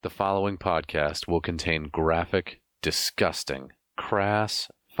The following podcast will contain graphic, disgusting, crass,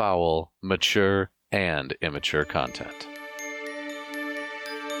 foul, mature, and immature content.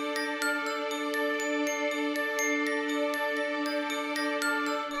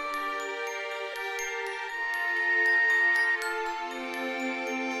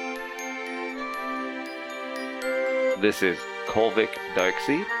 This is Kolvik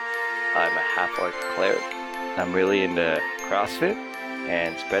Darkseed. I'm a half-orc cleric. I'm really into CrossFit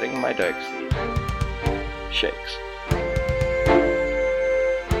and spreading my Darkseed. Shakes.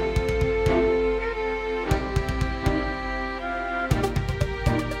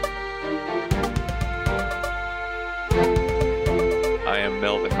 I am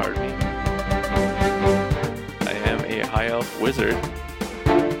Melvin Harvey. I am a high elf wizard.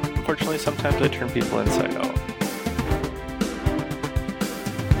 Unfortunately, sometimes I turn people inside out.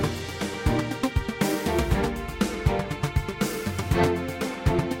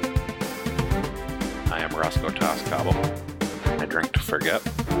 I drink to forget,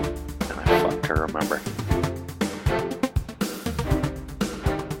 and I fuck to remember.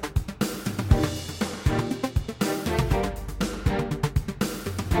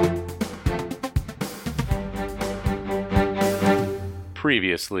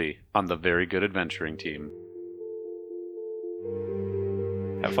 Previously on the Very Good Adventuring Team.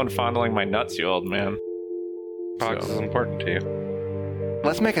 Have fun fondling my nuts, you old man. Pogs is important to you.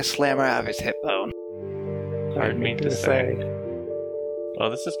 Let's make a slammer out of his hip bone. Hard me to say. Well,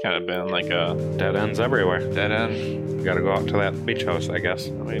 this has kind of been like a Dead ends everywhere. dead end. You gotta go out to that beach house, I guess.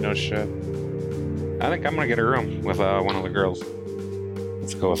 I mean, no shit. I think I'm gonna get a room with one of the girls.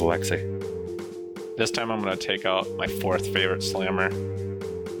 Let's go with Lexi. This time I'm going to take out my fourth favorite slammer.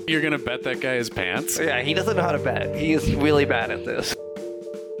 You're gonna bet that guy his pants? Yeah, he doesn't know how to bet. He is really bad at this.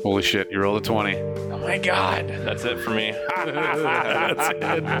 Holy shit, you rolled a 20. Oh my god. That's it for me. That's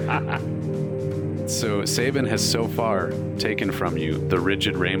it. So Sabin has so far taken from you the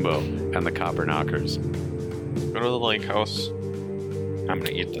Rigid Rainbow and the Copper Knockers. Go to the lake house. I'm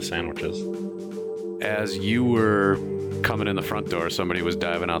gonna eat the sandwiches. As you were coming in the front door, somebody was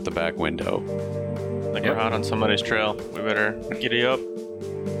diving out the back window. Like we're hot on somebody's trail. We better giddy up.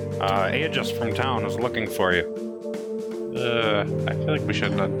 Aegis from town is looking for you. I feel like we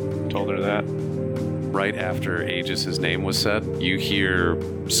shouldn't have told her that. Right after Aegis's name was said, you hear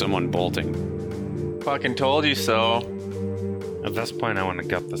someone bolting. Fucking told you so. At this point, I want to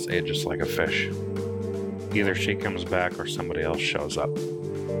gut this Aegis like a fish. Either she comes back or somebody else shows up.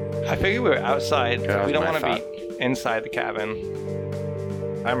 I figured we were outside. That was We don't my want to be inside the cabin.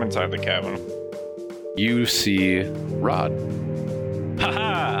 I'm inside the cabin. You see Rod.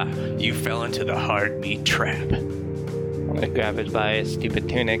 Haha! You fell into the hard meat trap. I'm gonna grab it by his stupid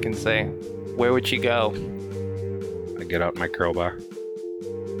tunic and say, "Where would she go?" I get out my crowbar.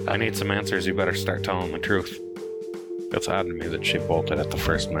 I need some answers. You better start telling the truth. It's odd to me that she bolted at the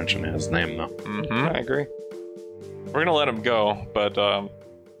first mention of his name, though. Mm-hmm. I agree. We're going to let him go, but... Are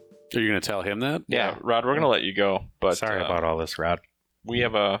you gonna tell him that? Yeah, Rod, we're going to let you go, but... Sorry about all this, Rod. We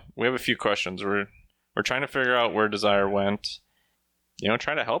have a few questions. We're trying to figure out where Desire went.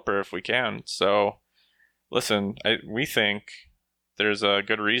 Try to help her if we can. So, listen, we think there's a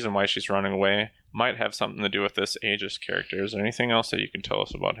good reason why she's running away. Might have something to do with this Aegis character. Is there anything else that you can tell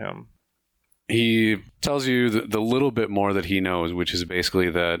us about him? He tells you the little bit more that he knows, which is basically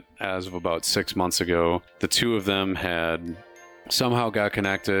that as of about 6 months ago, the two of them had somehow got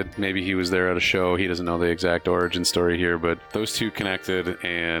connected. Maybe he was there at a show. He doesn't know the exact origin story here, but those two connected,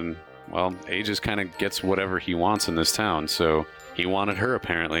 and, well, Aegis kind of gets whatever he wants in this town, so he wanted her,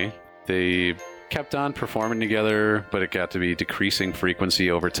 apparently. They kept on performing together, but it got to be decreasing frequency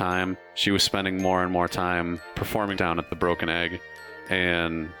over time. She was spending more and more time performing down at the Broken Egg,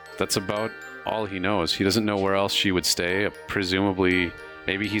 and that's about all he knows. He doesn't know where else she would stay. Presumably,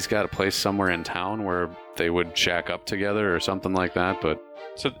 maybe he's got a place somewhere in town where they would shack up together or something like that, but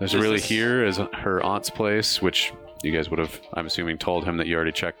So there's really here is her aunt's place, which you guys would have, I'm assuming, told him that you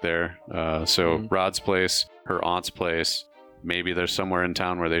already checked there. So Rod's place, her aunt's place, maybe there's somewhere in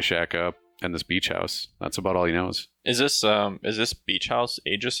town where they shack up, and this beach house. That's about all he knows. Is this beach house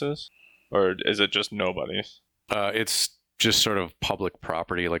Aegis's? Or is it just nobody's? It's just sort of public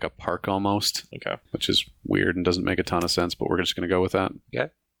property, like a park almost. Okay. Which is weird and doesn't make a ton of sense, but we're just going to go with that.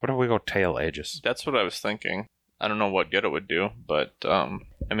 What if we go tail Aegis? That's what I was thinking. I don't know what good it would do, but,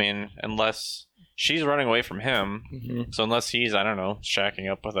 unless she's running away from him, so unless he's, I don't know, shacking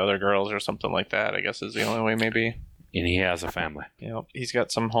up with other girls or something like that, I guess is the only way maybe. And he has a family. He's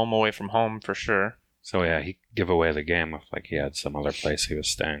got some home away from home for sure. So yeah, he could give away the game if he had some other place he was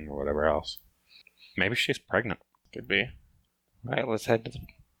staying or whatever else. Maybe she's pregnant. Could be. All right, let's head to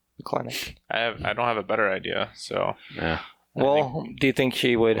the clinic. I don't have a better idea. So Yeah. Well, do you think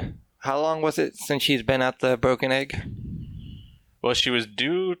she would... How long was it since she's been at the Broken Egg? well, she was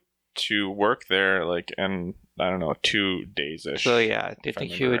due to work there like in I don't know 2 days ish. So yeah, do you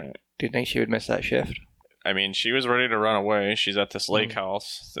think she would? Do you think she would miss that shift? I mean, she was ready to run away. She's at this lake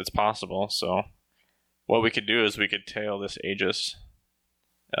house. It's possible. So, what we could do is we could tail this Aegis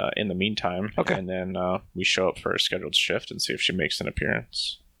in the meantime. Okay. And then we show up for a scheduled shift and see if she makes an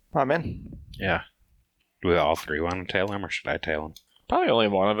appearance. I'm in. Yeah. Do we all three want to tail him, or should I tail him? Probably only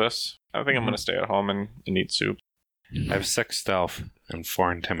one of us. I think I'm going to stay at home and eat soup. I have 6 stealth and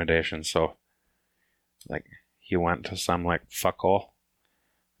 4 intimidation, so like he went to some like fuckhole.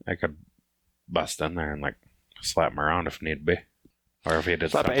 I could bust in there and like slap him around if need be, or if he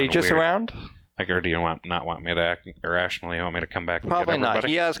did Slap something Aegis weird. around? Like, or do you not want me to act irrationally? You want me to come back and Probably get not.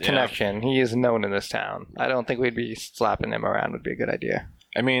 everybody? He has Yeah. connection. He is known in this town. I don't think we'd be slapping him around would be a good idea.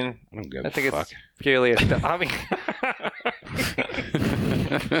 I mean, I don't give I a think fuck. it's purely a... I mean...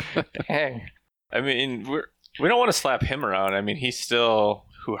 Dang. we don't want to slap him around. I mean, he's still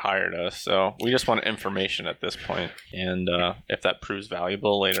who hired us, so we just want information at this point. And if that proves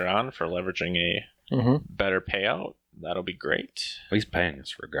valuable later on for leveraging a better payout, that'll be great. He's paying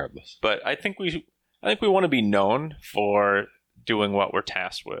us regardless. But I think we want to be known for doing what we're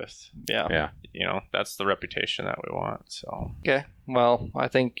tasked with. Yeah. Yeah. That's the reputation that we want. So Okay. Well, I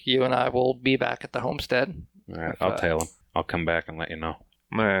think you and I will be back at the homestead. All right, I'll tail him. I'll come back and let you know.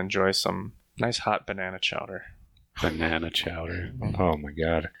 I'm gonna enjoy some nice hot banana chowder. Banana chowder. Oh my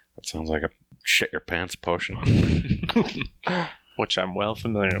god, that sounds like a shit your pants potion. Which I'm well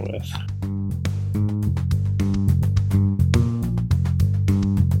familiar with.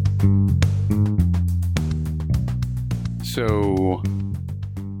 So,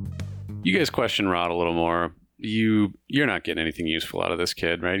 you guys question Rod a little more. You're not getting anything useful out of this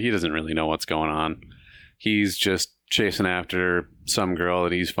kid, right? He doesn't really know what's going on. He's just chasing after some girl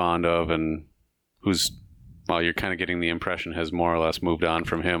that he's fond of and who's, well, you're kind of getting the impression has more or less moved on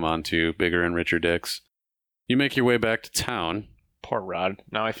from him onto bigger and richer dicks. You make your way back to town. Poor Rod.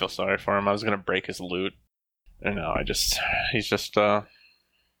 Now I feel sorry for him. I was gonna break his loot. And no, he's just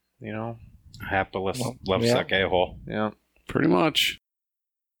Hapless, Well, lovesick a-hole. yeah. Pretty much.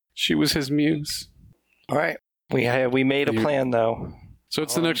 She was his muse. All right. We made a plan, though. So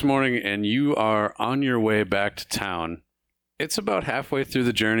it's the next morning, and you are on your way back to town. It's about halfway through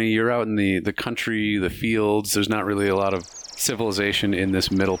the journey. You're out in the country, the fields. There's not really a lot of civilization in this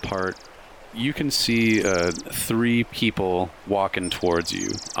middle part. You can see 3 people walking towards you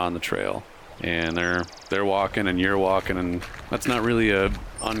on the trail. And they're walking, and you're walking, and that's not really a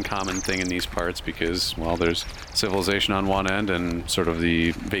uncommon thing in these parts because, well, there's civilization on one end and sort of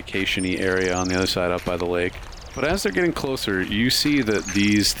the vacation-y area on the other side up by the lake. But as they're getting closer, you see that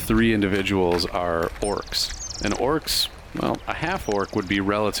these 3 individuals are orcs. And orcs, well, a half-orc would be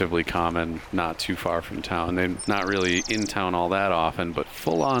relatively common not too far from town. They're not really in town all that often, but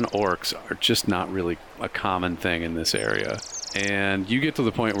full-on orcs are just not really a common thing in this area. And you get to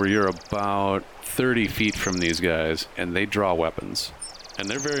the point where you're about 30 feet from these guys, and they draw weapons. And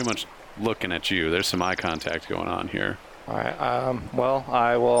they're very much looking at you. There's some eye contact going on here. All right. Well,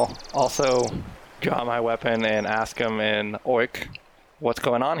 I will also draw my weapon and ask him in Orc, what's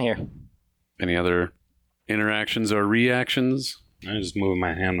going on here? Any other interactions or reactions? I just move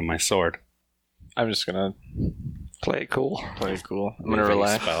my hand to my sword. I'm just gonna Play it cool. play it cool. I'm gonna Moving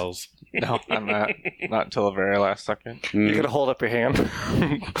relax. spells. No, I'm not. Not until the very last second. You're going to hold up your hand.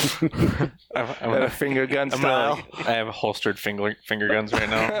 I'm At a gonna, finger gun I'm style. gonna, I have holstered finger guns right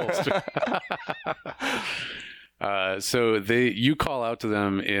now. So you call out to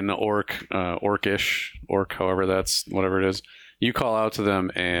them in orcish, however that's, whatever it is. You call out to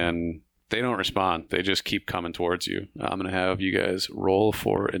them and they don't respond. They just keep coming towards you. I'm going to have you guys roll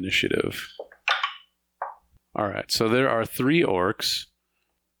for initiative. All right, so there are 3 orcs.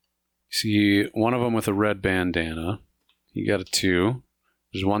 You see one of them with a red bandana. You got a 2.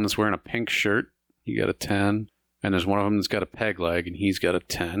 There's one that's wearing a pink shirt. You got a 10. And there's one of them that's got a peg leg, and he's got a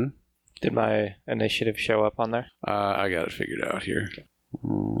 10. Did my initiative show up on there? I got it figured out here.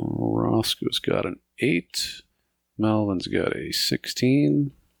 Roscoe's got an 8. Melvin's got a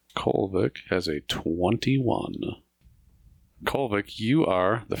 16. Kolvik has a 21. Kolvik, you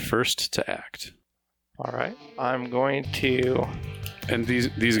are the first to act. All right. I'm going to... And these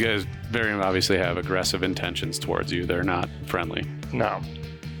guys very obviously have aggressive intentions towards you. They're not friendly. No.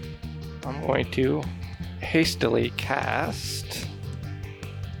 I'm going to hastily cast...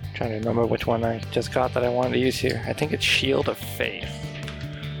 I'm trying to remember which one I just got that I wanted to use here. I think it's Shield of Faith.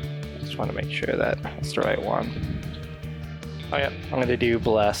 I just want to make sure that that's the right one. Oh yeah, I'm gonna do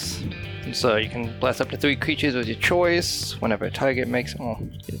bless. So you can bless up to 3 creatures with your choice. Whenever a target makes, oh,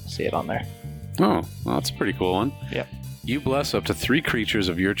 you don't see it on there. Oh, well, that's a pretty cool one. Yep. You bless up to 3 creatures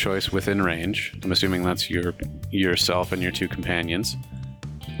of your choice within range. I'm assuming that's yourself and your 2 companions.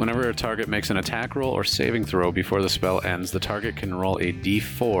 Whenever a target makes an attack roll or saving throw before the spell ends, the target can roll a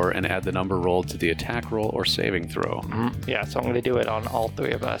d4 and add the number rolled to the attack roll or saving throw. Mm-hmm. Yeah, so I'm gonna do it on all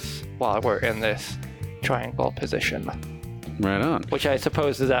 3 of us while we're in this triangle position. Right on. Which I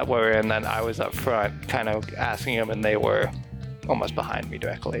suppose is that we're in, then I was up front kind of asking them and they were almost behind me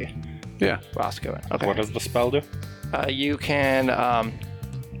directly. Yeah. Roscoe. Okay. What does the spell do? You can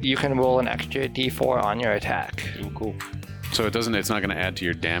roll an extra d4 on your attack. Ooh, cool. So it's not going to add to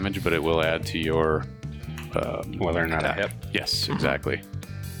your damage, but it will add to your... Whether or not a hit. Yes, exactly.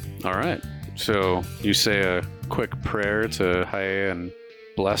 All right. So you say a quick prayer to Haye and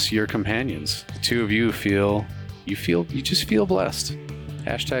bless your companions. The 2 of you you just feel blessed.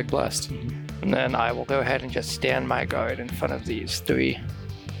 Hashtag blessed. And then I will go ahead and just stand my guard in front of these 3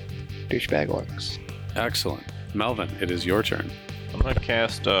 douchebag orcs. Excellent. Melvin, it is your turn. I'm gonna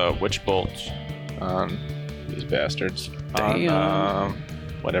cast Witch Bolt on these bastards. Damn. On,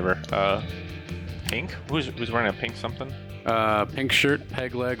 whatever. Pink? Who's wearing a pink something? Pink shirt,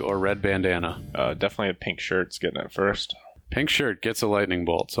 peg leg, or red bandana. Definitely a pink shirt's getting it first. Pink shirt gets a lightning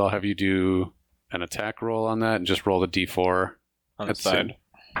bolt, so I'll have you do an attack roll on that and just roll the d4 On the That's side.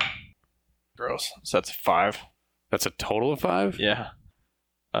 Gross. So that's a 5. That's a total of 5? Yeah.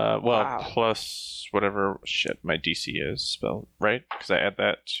 Wow. Plus whatever my DC is spell, right? Because I add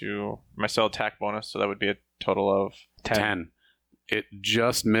that to my spell attack bonus, so that would be a total of 10. It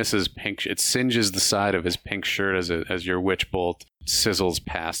just misses pink. It singes the side of his pink shirt as your witch bolt sizzles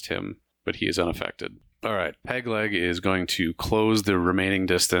past him, but he is unaffected. All right, Pegleg is going to close the remaining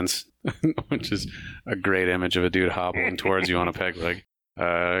distance, which is a great image of a dude hobbling towards you on a peg leg.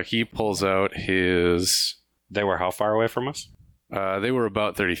 He pulls out his... They were how far away from us? They were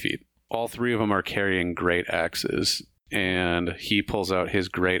about 30 feet. All 3 of them are carrying great axes, and he pulls out his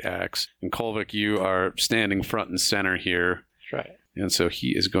great axe. And Kolvik, you are standing front and center here. That's right. And so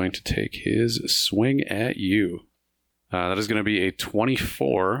he is going to take his swing at you. That is going to be a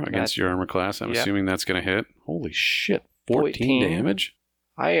 24 against your armor class. I'm assuming that's going to hit. Holy shit, 14 damage?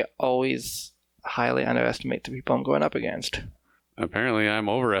 I always highly underestimate the people I'm going up against. Apparently I'm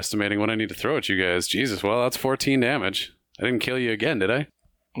overestimating what I need to throw at you guys. Jesus, well, that's 14 damage. I didn't kill you again, did I?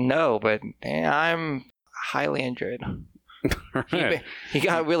 No, but I'm highly injured. Right. He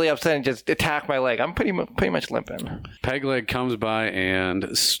got really upset and just attacked my leg. I'm pretty much limping. Pegleg comes by and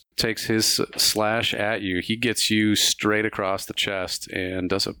takes his slash at you. He gets you straight across the chest and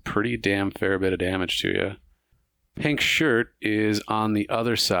does a pretty damn fair bit of damage to you. Pink shirt is on the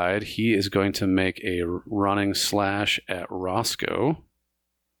other side. He is going to make a running slash at Roscoe.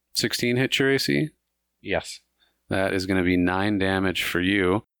 16 hit your AC? Yes. That is going to be 9 damage for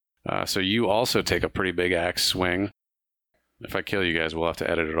you. So you also take a pretty big axe swing. If I kill you guys, we'll have to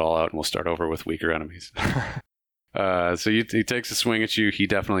edit it all out and we'll start over with weaker enemies. So he takes a swing at you. He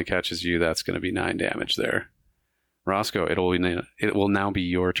definitely catches you. That's going to be 9 damage there. Roscoe, it will now be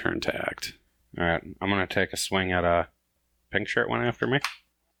your turn to act. All right. I'm going to take a swing at a pink shirt one after me.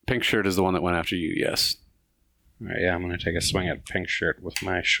 Pink shirt is the one that went after you, yes. All right, yeah, I'm going to take a swing at pink shirt with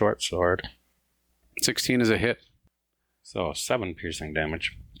my short sword. 16 is a hit. So 7 piercing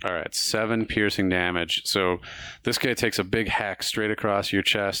damage. All right, 7 piercing damage. So this guy takes a big hack straight across your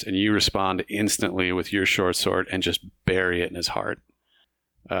chest, and you respond instantly with your short sword and just bury it in his heart.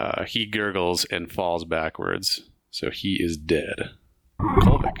 He gurgles and falls backwards, so he is dead.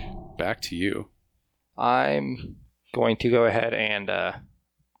 Kolvik, back to you. I'm going to go ahead and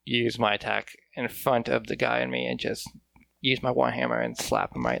use my attack in front of the guy and me and just use my warhammer and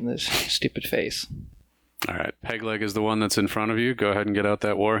slap him right in his stupid face. All right, Pegleg is the one that's in front of you. Go ahead and get out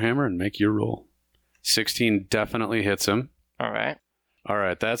that warhammer and make your roll. 16 definitely hits him. All right. All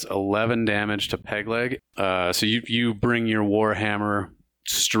right, that's 11 damage to Pegleg. So you bring your warhammer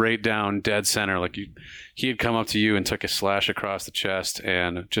straight down dead center. He had come up to you and took a slash across the chest,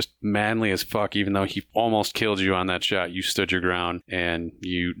 and just manly as fuck, even though he almost killed you on that shot, you stood your ground and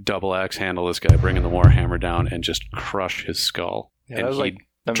you double axe handle this guy, bringing the warhammer down and just crush his skull. Yeah, and that was he like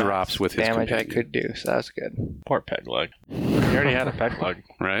the drops with his damage companion. I could do, so that's good. Poor peg leg. He already had a peg leg.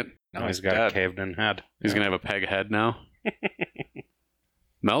 Right? Now he's got a caved in head. He's going to have a peg head now.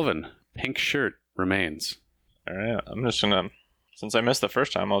 Melvin, pink shirt remains. All right, I'm just gonna, since I missed the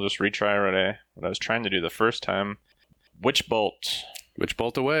first time, I'll just retry what I was trying to do the first time. Witch bolt. Witch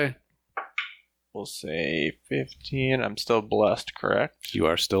bolt away. We'll say 15. I'm still blessed, correct? You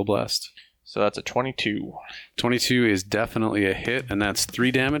are still blessed. So that's a 22. 22 is definitely a hit, and that's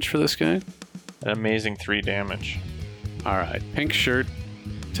 3 damage for this guy. An amazing 3 damage. All right, pink shirt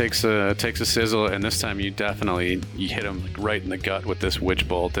takes a sizzle, and this time you hit him like right in the gut with this witch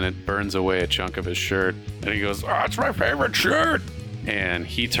bolt, and it burns away a chunk of his shirt. And he goes, "Oh, it's my favorite shirt!" And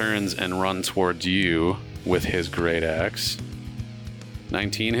he turns and runs towards you with his great axe.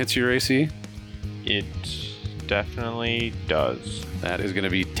 19 hits your AC. It definitely does. That is going to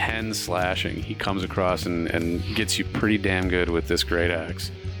be 10 slashing. He comes across and gets you pretty damn good with this great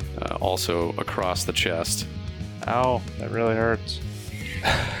axe. Also across the chest. Ow, that really hurts.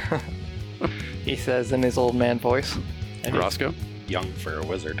 He says in his old man voice. Roscoe? Young for a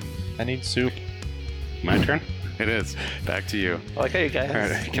wizard. I need soup. My turn? It is. Back to you. I like how you guys.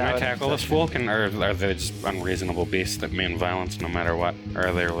 All right, can I tackle this fool? Or are they just unreasonable beasts that mean violence no matter what? Or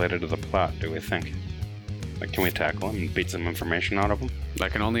are they related to the plot, do we think? Like, can we tackle him and beat some information out of him? I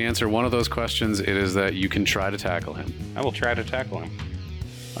can only answer one of those questions. It is that you can try to tackle him. I will try to tackle him.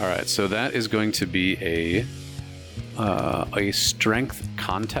 All right, so that is going to be a strength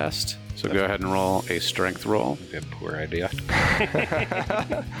contest. So go ahead and roll a strength roll. Maybe a poor idea.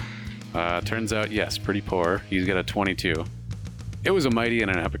 Turns out, yes, pretty poor. He's got a 22. It was a mighty and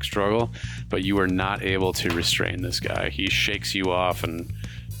an epic struggle, but you were not able to restrain this guy. He shakes you off and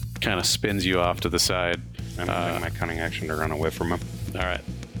kind of spins you off to the side. I'm using my cunning action to run away from him. All right.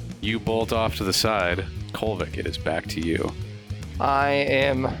 You bolt off to the side. Kolvik, it is back to you. I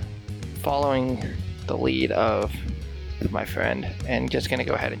am following the lead of my friend and just going to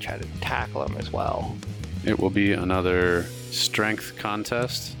go ahead and try to tackle him as well. It will be another strength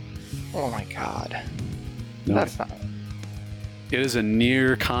contest. Oh my god. No. That's not... It is a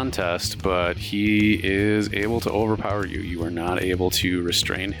near contest, but he is able to overpower you. You are not able to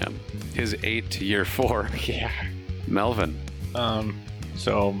restrain him. His 8 to your 4. Yeah. Melvin.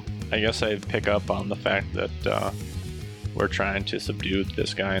 So I guess I'd pick up on the fact that we're trying to subdue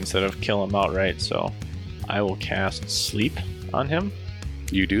this guy instead of kill him outright, so I will cast Sleep on him.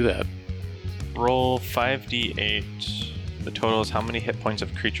 You do that. Roll 5d8. The total is how many hit points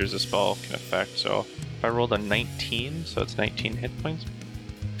of creatures the spell can affect. So if I rolled a 19, so it's 19 hit points.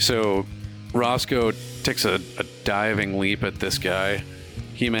 So Roscoe takes a diving leap at this guy.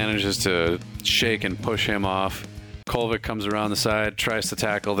 He manages to shake and push him off. Kolvik comes around the side, tries to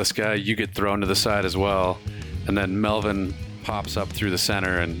tackle this guy. You get thrown to the side as well. And then Melvin pops up through the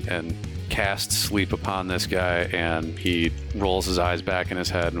center and casts Sleep upon this guy, and he rolls his eyes back in his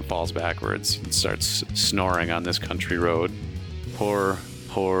head and falls backwards and starts snoring on this country road.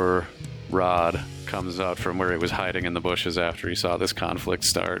 Poor Rod comes out from where he was hiding in the bushes after he saw this conflict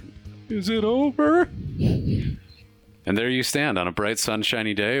start. Is it over? And there you stand on a bright,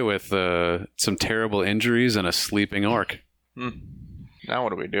 sunshiny day with some terrible injuries and a sleeping orc. Now what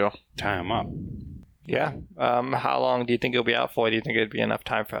do we do? Tie him up. Yeah. How long do you think he'll be out for? Do you think it'd be enough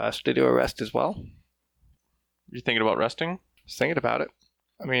time for us to do a rest as well? You thinking about resting? Just thinking about it.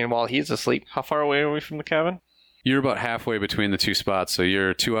 I mean, while he's asleep. How far away are we from the cabin? You're about halfway between the two spots, so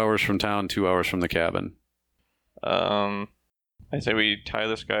you're 2 hours from town, 2 hours from the cabin. I say we tie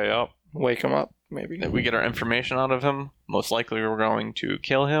this guy up. Wake him up, maybe. That we get our information out of him. Most likely we're going to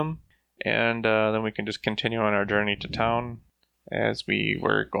kill him. And then we can just continue on our journey to town as we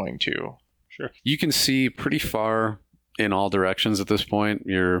were going to. Sure. You can see pretty far in all directions at this point.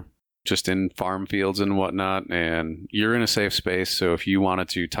 You're just in farm fields and whatnot, and you're in a safe space. So if you wanted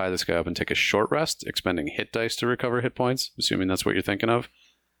to tie this guy up and take a short rest, expending hit dice to recover hit points, assuming that's what you're thinking of,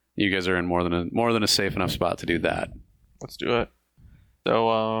 you guys are in more than a safe enough spot to do that. Let's do it.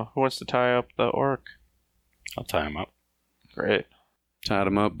 So, who wants to tie up the orc? I'll tie him up. Great. Tied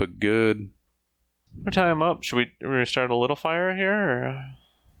him up, but good. We'll tie him up. Should we start a little fire here, or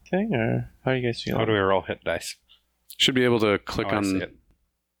thing, or how do you guys feel? How do we roll hit dice? Should be able to click I see on. it.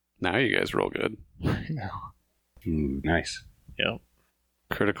 Now you guys roll good. Ooh, nice. Yep.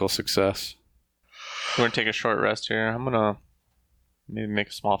 Critical success. We're gonna take a short rest here. I'm gonna maybe make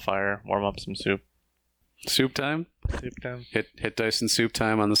a small fire, warm up some soup. Soup time. Soup time. Hit dice and soup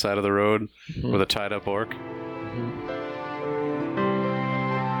time on the side of the road with a tied up orc.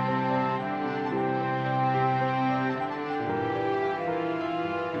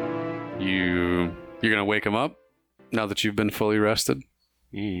 You're gonna wake him up now that you've been fully rested.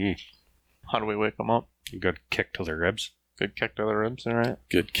 Mm-hmm. How do we wake him up? Good kick to the ribs. Good kick to the ribs, all right?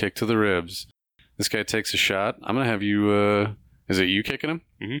 Good kick to the ribs. This guy takes a shot. I'm gonna have you. Is it you kicking him?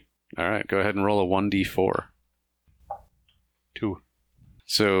 Mm-hmm. All right, go ahead and roll a 1d4. 2.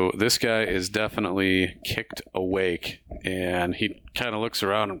 So this guy is definitely kicked awake, and he kind of looks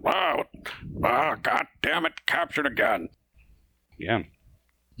around and wow, god damn it, captured again. Yeah.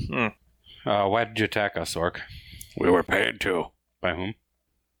 Why did you attack us, Orc? We were paid to. By whom?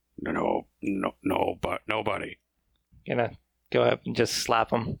 No, but nobody. Gonna go up and just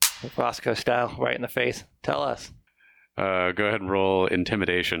slap him, Roscoe style, right in the face. Tell us. Go ahead and roll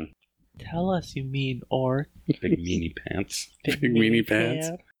intimidation. Tell us, you mean orc. Big meanie pants. Big meanie pants.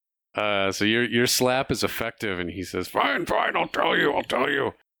 So your slap is effective, and he says, "Fine, I'll tell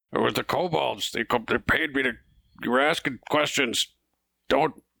you. It was the kobolds. They paid me to. You were asking questions.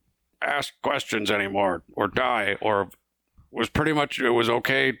 Don't ask questions anymore, or die. Or was pretty much it was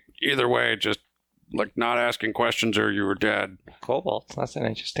okay either way. Just like not asking questions, or you were dead." Kobolds. That's an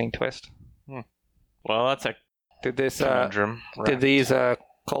interesting twist. Well, that's a Did this? conundrum. Did these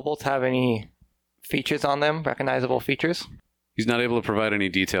kobolds have any features on them? Recognizable features? He's not able to provide any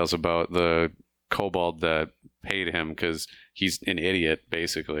details about the kobold that paid him because he's an idiot,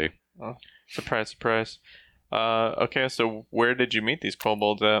 basically. Oh, surprise. Okay, so where did you meet these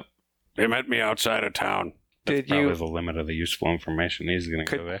kobolds at? They met me outside of town. Did Probably you? the limit of the useful information he's going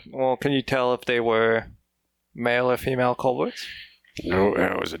to give there. Well, can you tell if they were male or female kobolds? No,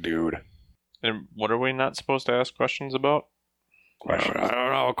 it was a dude. And what are we not supposed to ask questions about? I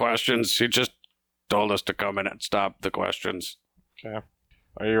don't know questions. He just told us to come in and stop the questions. Okay.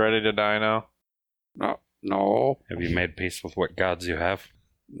 Are you ready to die now? No. Have you made peace with what gods you have?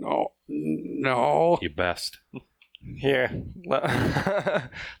 No. You best. Here,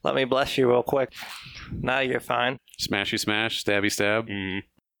 let me bless you real quick. Now you're fine. Smashy smash, stabby stab. Mm.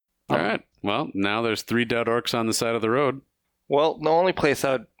 All right. Well, now there's 3 dead orcs on the side of the road. Well, the only place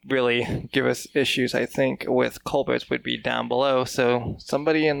that would really give us issues, I think, with kobolds would be down below. So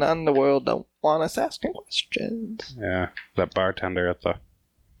somebody in the underworld don't want us asking questions. Yeah, that bartender at the...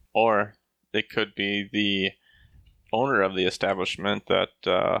 Or they could be the owner of the establishment that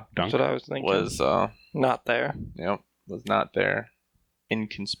That's what I was thinking. was Not there. was not there.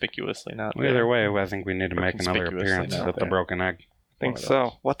 Inconspicuously not Well, there. either way, I think we need to Or make another conspicuously appearance not at the there. Broken Egg. I think One of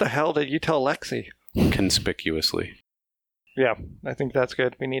so. What the hell did you tell Lexi? Conspicuously. Yeah, I think that's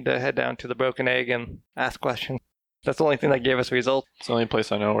good. We need to head down to the Broken Egg and ask questions. That's the only thing that gave us a result. It's the only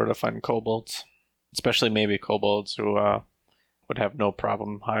place I know where to find kobolds. Especially maybe kobolds who would have no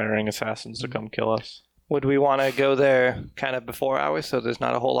problem hiring assassins to come kill us. Would we want to go there kind of before hours so there's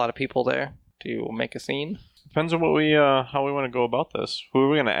not a whole lot of people there to make a scene? Depends on what we how we want to go about this. Who are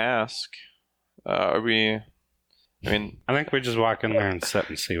we going to ask? I mean, I think we just walk in there and sit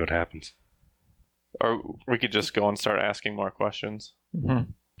and see what happens. or we could just go and start asking more questions.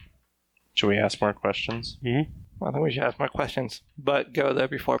 Mm-hmm. Should we ask more questions? Well, I think we should ask more questions, but go there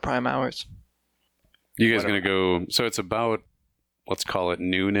before prime hours. You guys going to go... So it's about, let's call it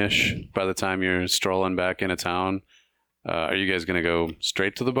noonish by the time you're strolling back into town. Are you guys going to go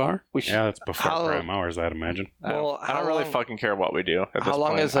straight to the bar? We should. Yeah, that's before How- prime hours, I'd imagine. Well, I don't really long- fucking care what we do. At How this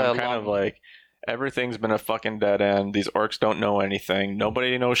long point. is I'm a kind of long- like everything's been a fucking dead end. These orcs don't know anything.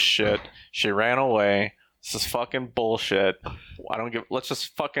 Nobody knows shit. She ran away. This is fucking bullshit. I don't give. Let's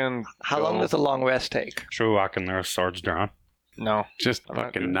just fucking. How go. long does a long rest take? Should we walk in there with swords drawn? No. Just I'm not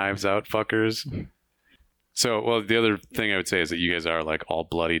fucking doing- knives out fuckers. So, well, the other thing I would say is that you guys are like all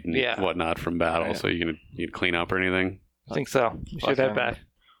bloodied and Yeah. whatnot from battle. Yeah. So you need to clean up or anything? I think so. We should head back.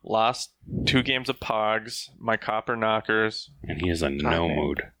 Lost 2 games of Pogs. My copper knockers. And he is in no Okay.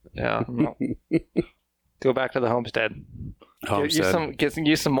 mood. Yeah. No. Go back to the homestead. Homestead.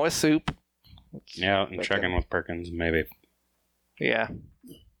 Use some more soup. Yeah, and check in with Perkins, maybe. Yeah.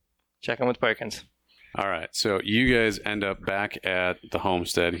 Check in with Perkins. All right, so you guys end up back at the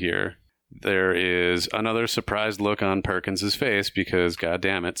homestead here. There is another surprised look on Perkins's face because, god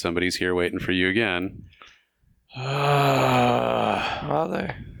damn it, somebody's here waiting for you again.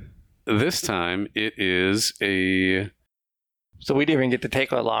 Mother. This time it is a... So we didn't even get to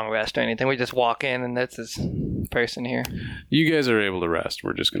take a long rest or anything. We just walk in and that's this person here. You guys are able to rest.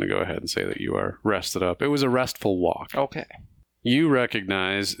 We're just going to go ahead and say that you are rested up. It was a restful walk. Okay. You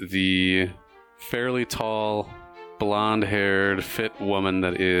recognize the fairly tall, blonde-haired, fit woman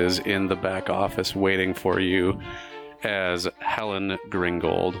that is in the back office waiting for you as Helen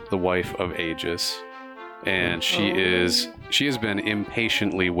Gringold, the wife of Aegis. And she has been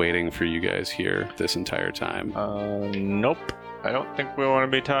impatiently waiting for you guys here this entire time. Nope. I don't think we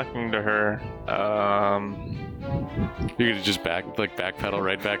want to be talking to her. You're gonna just backpedal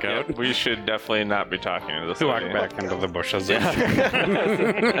right back out? Yeah, we should definitely not be talking to this We walk lady. back into the bushes.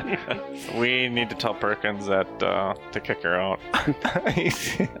 We need to tell Perkins that to kick her out.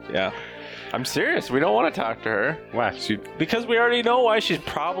 Yeah. I'm serious. We don't want to talk to her. Why? Because we already know why she's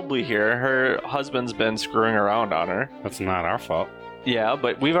probably here. Her husband's been screwing around on her. That's not our fault. Yeah,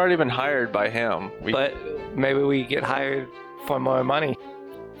 but we've already been hired by him. But maybe we get hired for more money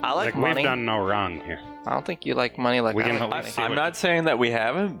I like We've money. done no wrong here. I don't think you like money like We I can like at money. least see I'm what- not saying that we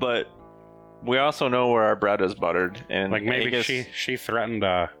haven't, but we also know where our bread is buttered. And Like maybe Aegis- she threatened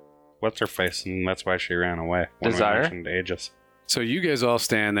what's her face, and that's why she ran away. When Desire? we mentioned Aegis. So you guys all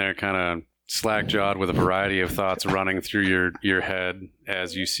stand there kind of slack-jawed with a variety of thoughts running through your head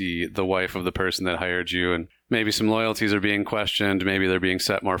as you see the wife of the person that hired you, and maybe some loyalties are being questioned, maybe they're being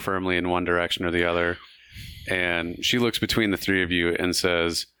set more firmly in one direction or the other. And she looks between the three of you and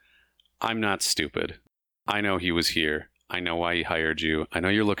says, I'm not stupid. I know he was here. I know why he hired you. I know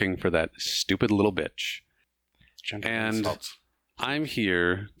you're looking for that stupid little bitch. Gentle And insults. I'm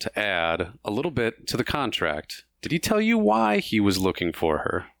here to add a little bit to the contract. Did he tell you why he was looking for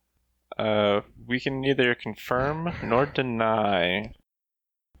her? we can neither confirm nor deny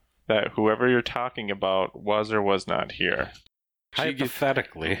that whoever you're talking about was or was not here.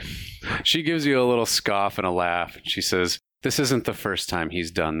 Hypothetically, She gives you a little scoff and a laugh. And she says, this isn't the first time he's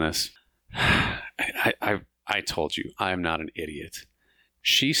done this. I told you, I'm not an idiot.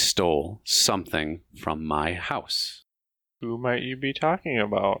 She stole something from my house. Who might you be talking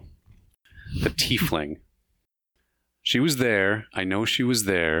about? The tiefling. She was there. I know she was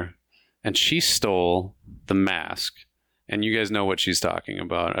there. And she stole the mask. And you guys know what she's talking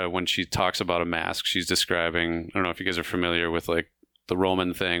about. When she talks about a mask, she's describing, I don't know if you guys are familiar with like the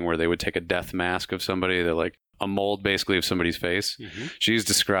Roman thing where they would take a death mask of somebody, that like a mold basically of somebody's face. Mm-hmm. She's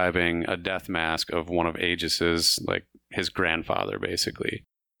describing a death mask of one of Aegis's, like his grandfather basically.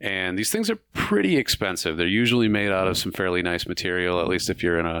 And these things are pretty expensive. They're usually made out of some fairly nice material, at least if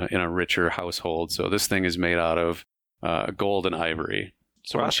you're in a richer household. So this thing is made out of gold and ivory.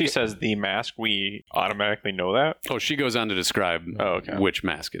 So when she says the mask, we automatically know that? Oh, she goes on to describe which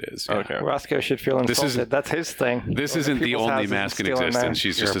mask it is. Yeah. Okay. Roscoe should feel This insulted. isn't- That's his thing. This Going to isn't the people's only houses mask in and stealing existence. them.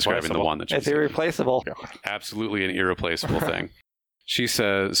 She's just describing the one that It's she's irreplaceable. absolutely an irreplaceable thing. She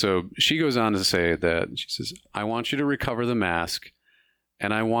says, so she goes on to say that, she says, I want you to recover the mask,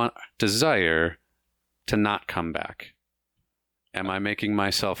 and I want Desire to not come back. Am I making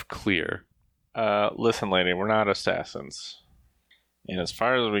myself clear? Listen, lady, we're not assassins. And as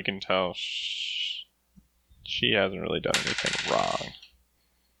far as we can tell, she hasn't really done anything wrong.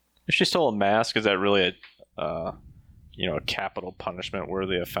 If she stole a mask, is that really a capital punishment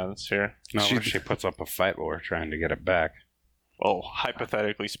worthy offense here? no, she puts up a fight while we're trying to get it back. Well,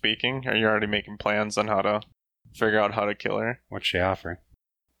 hypothetically speaking, are you already making plans on how to figure out how to kill her? What's she offering?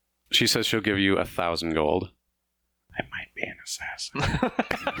 She says she'll give you 1,000 gold. I might be an assassin.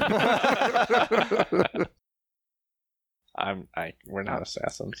 We're not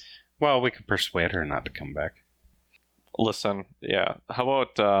assassins. Well, we could persuade her not to come back. Listen, yeah. How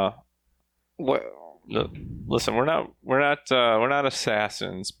about listen, we're not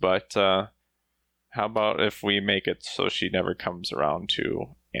assassins, but how about if we make it so she never comes around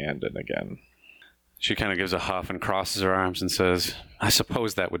to Andon again? She kind of gives a huff and crosses her arms and says, I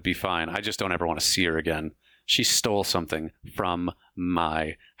suppose that would be fine. I just don't ever want to see her again. She stole something from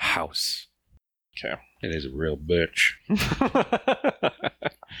my house. Okay. It is a real bitch.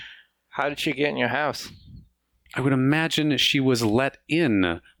 How did she get in your house? I would imagine she was let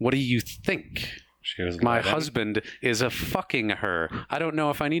in. What do you think? She was My let in. husband is a fucking her. I don't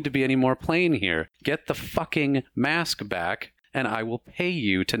know if I need to be any more plain here. Get the fucking mask back, and I will pay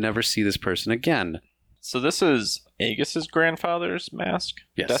you to never see this person again. So this is Aegis's grandfather's mask?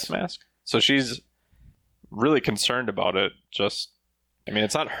 Yes. Death mask? So she's really concerned about it.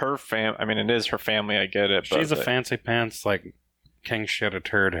 It's not her it is her family, I get it. She's a fancy pants, like king shit at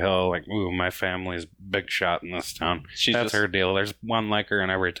Turd Hill. Like, ooh, my family's big shot in this town. That's her deal. There's one like her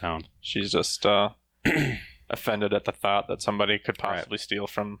in every town. She's just offended at the thought that somebody could possibly steal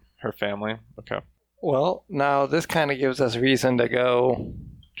from her family. Okay. Well, now this kind of gives us reason to go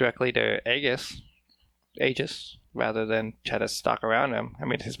directly to Aegis, rather than try to stalk around him. I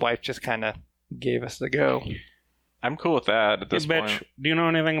mean, his wife just kind of gave us the go. I'm cool with that at this Hey, bitch, point. do you know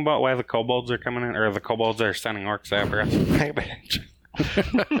anything about why the kobolds are coming in? Or the kobolds are sending orcs after us? Hey, bitch.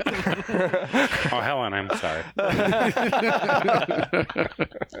 Oh, Helen, I'm sorry.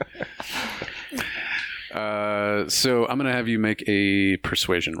 So I'm going to have you make a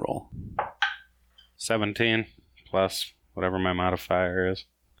persuasion roll. 17 plus whatever my modifier is.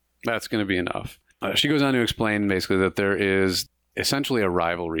 That's going to be enough. She goes on to explain basically that there is essentially a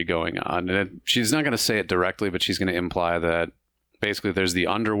rivalry going on. And she's not going to say it directly, but she's going to imply that basically there's the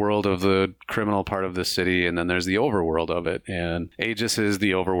underworld of the criminal part of the city, and then there's the overworld of it. And Aegis is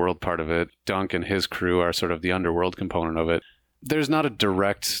the overworld part of it. Dunk and his crew are sort of the underworld component of it. There's not a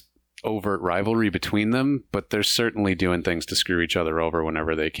direct, overt rivalry between them, but they're certainly doing things to screw each other over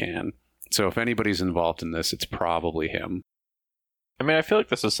whenever they can. So if anybody's involved in this, it's probably him. I mean, I feel like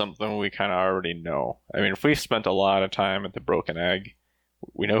this is something we kind of already know. I mean, if we've spent a lot of time at the Broken Egg,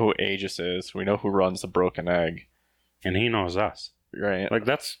 we know who Aegis is, we know who runs the Broken Egg. And he knows us. Right. Like,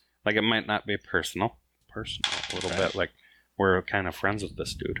 that's, like, it might not be personal a little bit. Like, we're kind of friends with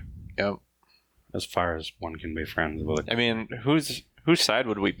this dude. Yep. As far as one can be friends with. I mean, whose side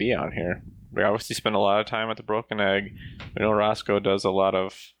would we be on here? We obviously spend a lot of time at the Broken Egg. We know Roscoe does a lot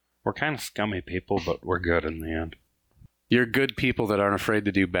of... We're kind of scummy people, but we're good in the end. You're good people that aren't afraid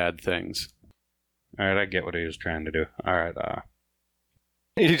to do bad things. All right, I get what he was trying to do. All right,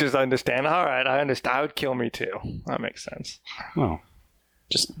 You just understand. All right, I understand. I would kill me too. That makes sense. well,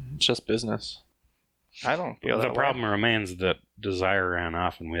 Just business. I don't feel the that way. problem remains that Desire ran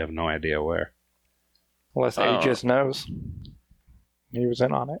off and we have no idea where. Unless Aegis knows. He was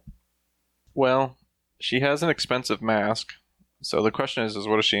in on it. Well, she has an expensive mask. So the question is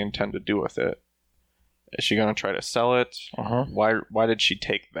what does she intend to do with it? Is she going to try to sell it? Uh-huh. Why did she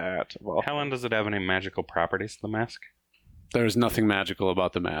take that? Well, Helen, does it have any magical properties, the mask? There's nothing magical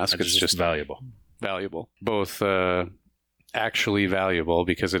about the mask. It's just valuable. valuable. Both actually valuable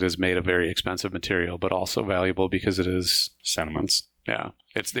because it is made of very expensive material, but also valuable because it is Sentiments. yeah.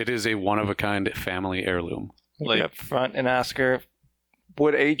 It is a one-of-a-kind family heirloom. Like up front and ask her,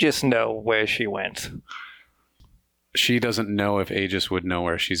 would Aegis know where she went? She doesn't know if Aegis would know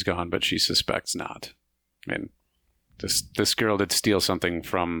where she's gone, but she suspects not. I mean, this girl did steal something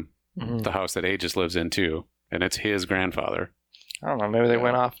from the house that Aegis lives in too, and it's his grandfather. I don't know. Maybe they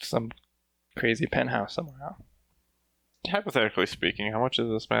went off to some crazy penthouse somewhere else. hypothetically speaking, how much is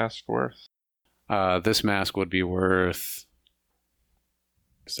this mask worth? This mask would be worth...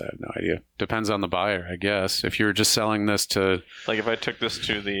 I have no idea. Depends on the buyer, I guess. If you were just selling this to... Like if I took this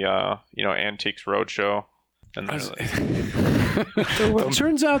to the, Antiques Roadshow, and Well, it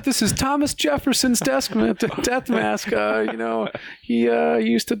turns out this is Thomas Jefferson's death mask. He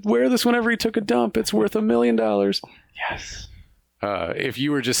used to wear this whenever he took a dump. It's worth $1 million. yes. If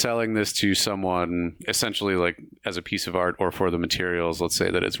you were just selling this to someone, essentially like as a piece of art or for the materials, let's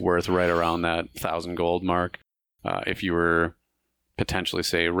say that it's worth right around that 1,000 gold mark. If you were potentially,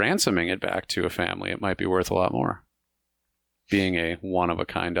 say, ransoming it back to a family, it might be worth a lot more. Being a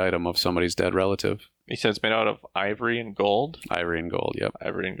one-of-a-kind item of somebody's dead relative. He said it's made out of ivory and gold. Ivory and gold, yep.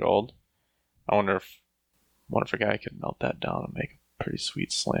 Ivory and gold. I wonder if a guy could melt that down and make a pretty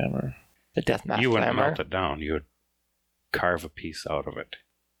sweet slammer. The death mask You wouldn't slammer. melt it down. You would carve a piece out of it.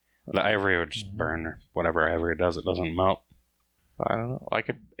 The ivory would just burn, or whatever ivory does, it doesn't melt. I don't know. I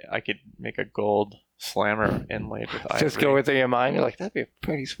could make a gold slammer inlaid with ivory. Just go with your mind. You're like, that'd be a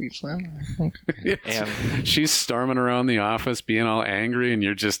pretty sweet slammer. And she's storming around the office being all angry, and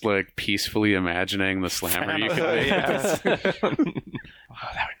you're just like peacefully imagining the slammer you could make. that would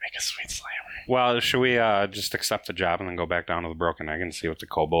make a sweet slammer. Well, should we just accept the job and then go back down to the Broken Egg and see what the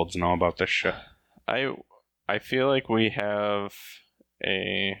kobolds know about this shit? I feel like we have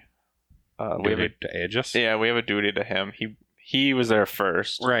a Duty to Aegis? we have a duty to him. He was there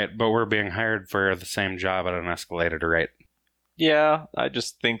first. Right, but we're being hired for the same job at an escalated rate. Yeah, I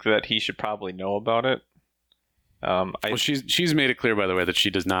just think that he should probably know about it. Well, she's made it clear, by the way, that she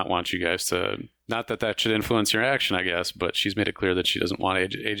does not want you guys to... Not that should influence your action, I guess, but she's made it clear that she doesn't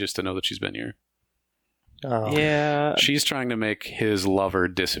want Aegis to know that she's been here. Oh. Yeah. She's trying to make his lover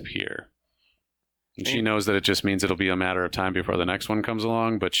disappear. And she knows that it just means it'll be a matter of time before the next one comes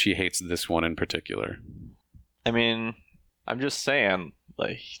along, but she hates this one in particular. I mean, I'm just saying,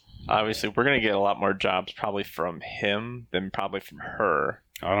 like, obviously we're going to get a lot more jobs probably from him than probably from her.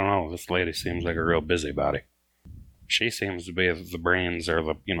 I don't know. This lady seems like a real busybody. She seems to be the brains or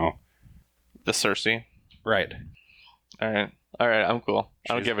the. The Cersei. Right. All right, I'm cool.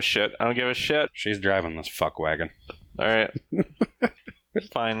 I don't give a shit. She's driving this fuck wagon. All right.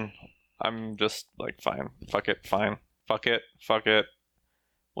 Fine. I'm just like, fine. Fuck it. Fine. Fuck it.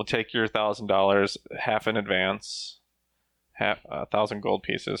 We'll take your $1,000 half in advance. 1,000 gold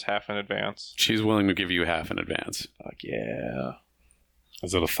pieces, half in advance. She's willing to give you half in advance. Fuck yeah.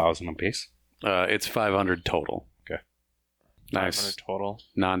 Is it 1,000 apiece? It's 500 total. Okay. Nice. 500 total.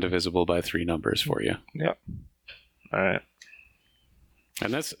 Non-divisible by 3 numbers for you. Yep. All right.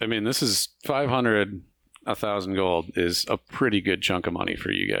 And this is 500, 1,000 gold is a pretty good chunk of money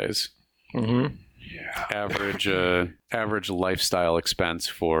for you guys. Mm-hmm. Yeah. Average lifestyle expense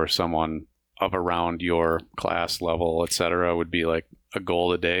for someone of around your class level, etc., would be like a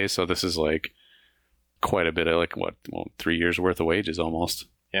gold a day. So this is like quite a bit of 3 years worth of wages almost.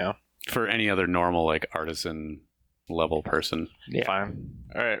 Yeah. For any other normal like artisan level person. Yeah. Fine.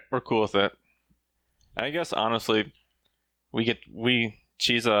 All right. We're cool with it. I guess honestly,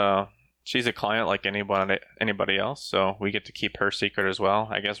 she's she's a client like anybody else, so we get to keep her secret as well.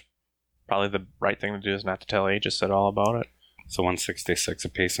 I guess probably the right thing to do is not to tell Aegis at all about it. So 166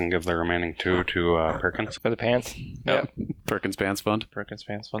 apiece and give the remaining 2 to Perkins. For the pants. Yep. Perkins Pants Fund. Perkins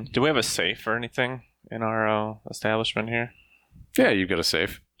Pants Fund. Do we have a safe or anything in our establishment here? Yeah, you've got a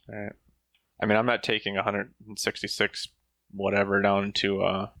safe. All right. I mean, I'm not taking 166 whatever down to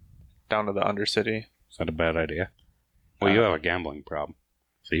the Undercity. Is that a bad idea? Well, you have a gambling problem,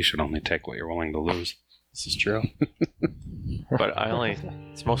 so you should only take what you're willing to lose. This is true. But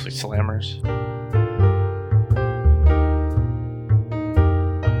it's mostly slammers.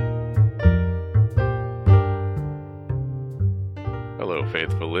 Hello,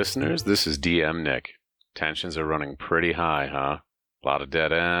 faithful listeners. This is DM Nick. Tensions are running pretty high, huh? A lot of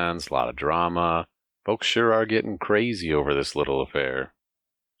dead ends, a lot of drama. Folks sure are getting crazy over this little affair.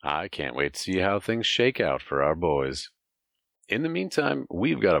 I can't wait to see how things shake out for our boys. In the meantime,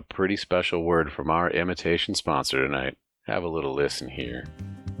 we've got a pretty special word from our imitation sponsor tonight. Have a little listen here.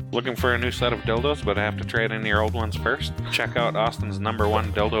 Looking for a new set of dildos but have to trade in your old ones first? Check out Austin's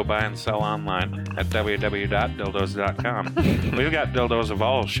 #1 dildo buy and sell online at www.dildos.com. We've got dildos of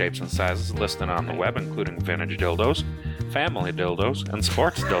all shapes and sizes listed on the web, including vintage dildos, family dildos, and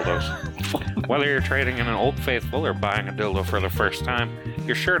sports dildos. Whether you're trading in an Old Faithful or buying a dildo for the first time,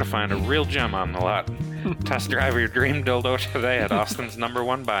 you're sure to find a real gem on the lot. Test drive your dream dildo today at Austin's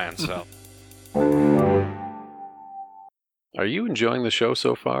 #1 buy and sell. Are you enjoying the show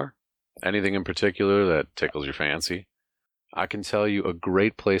so far? Anything in particular that tickles your fancy? I can tell you a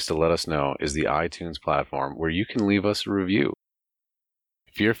great place to let us know is the iTunes platform where you can leave us a review.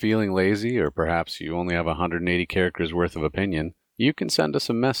 If you're feeling lazy or perhaps you only have 180 characters worth of opinion, you can send us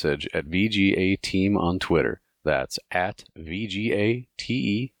a message at VGA Team on Twitter. That's at VGATEAM.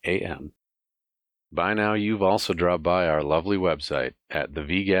 By now, you've also dropped by our lovely website at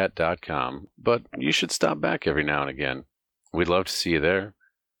thevgat.com, but you should stop back every now and again. We'd love to see you there.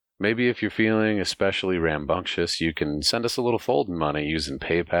 Maybe if you're feeling especially rambunctious, you can send us a little folding money using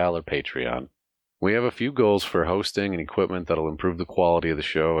PayPal or Patreon. We have a few goals for hosting and equipment that'll improve the quality of the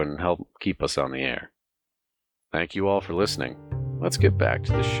show and help keep us on the air. Thank you all for listening. Let's get back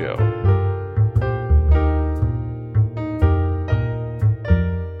to the show.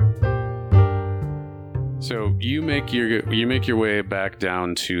 So you make your way back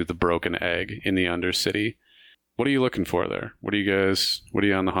down to the Broken Egg in the Undercity. What are you looking for there? What are you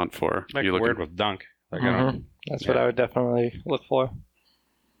on the hunt for? Make you a word with Dunk. That's what I would definitely look for.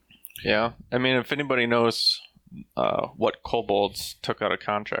 Yeah. I mean, if anybody knows what kobolds took out a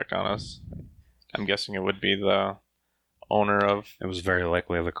contract on us, I'm guessing it would be the owner of... It was very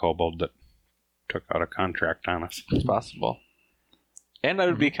likely the kobold that took out a contract on us. It's possible. And I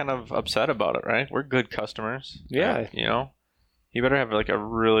would be kind of upset about it, right? We're good customers. Yeah. You know? You better have like a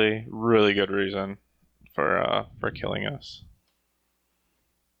really, really good reason for killing us.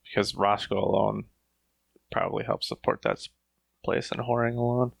 Because Roscoe alone probably helps support that place and whoring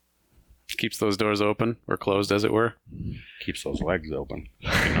alone. Keeps those doors open, or closed as it were. Keeps those legs open. You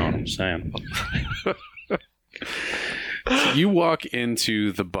know what I'm saying? So you walk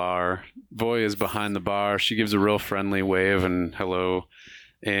into the bar. Voy is behind the bar. She gives a real friendly wave and hello.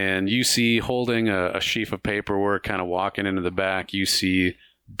 And you see, holding a sheaf of paperwork, kind of walking into the back, you see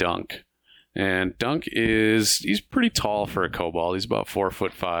Dunk. And Dunk he's pretty tall for a kobold. He's about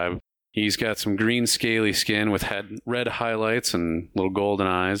 4'5". He's got some green scaly skin with red highlights and little golden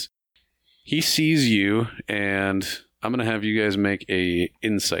eyes. He sees you, and I'm going to have you guys make a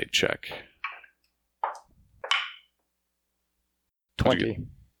insight check. 20.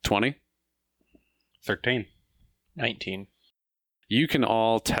 20? 13. 19. You can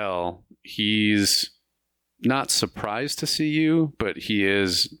all tell he's not surprised to see you, but he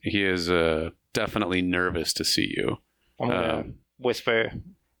is definitely nervous to see you. I'm going to whisper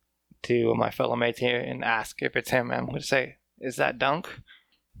to my fellow mates here and ask if it's him. I'm going to say, is that Dunk?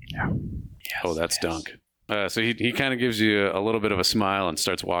 Yeah. Yes, that's yes. Dunk. So he kind of gives you a little bit of a smile and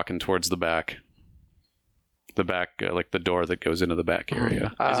starts walking towards the back. The back, like the door that goes into the back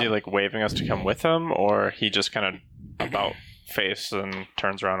area. Is he like waving us to come with him, or he just kind of about face and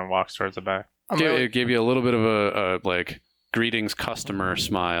turns around and walks towards the back? It gave you a little bit of a like greetings customer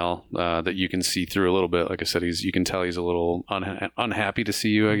smile that you can see through a little bit. Like I said, you can tell he's a little unhappy to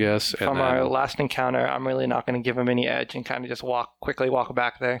see you, I guess. From our last encounter, I'm really not going to give him any edge and kind of just quickly walk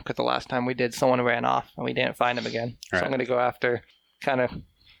back there, because the last time we did, someone ran off and we didn't find him again. So I'm going to go after kind of,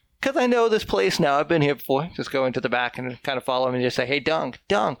 because I know this place now. I've been here before. Just go into the back and kind of follow him and just say, hey, Dunk,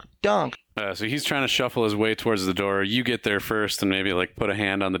 Dunk, Dunk. So he's trying to shuffle his way towards the door. You get there first and maybe like put a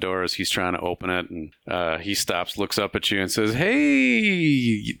hand on the door as he's trying to open it. And he stops, looks up at you and says,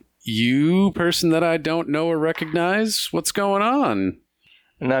 hey, You person that I don't know or recognize, what's going on?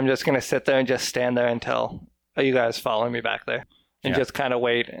 And I'm just going to sit there and just stand there until you guys follow me back there. And just kind of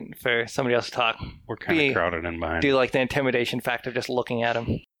wait and for somebody else to talk. We're kind of crowded in behind. Do like the intimidation factor of just looking at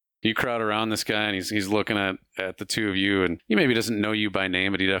him. You crowd around this guy, and he's looking at the two of you, and he maybe doesn't know you by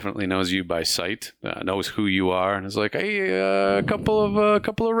name, but he definitely knows you by sight, knows who you are, and is like, "Hey, a couple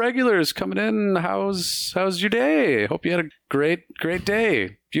of regulars coming in. How's your day? Hope you had a great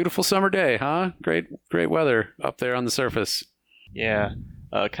day. Beautiful summer day, huh? Great weather up there on the surface." Yeah.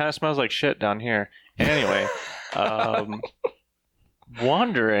 Kind of smells like shit down here. Anyway,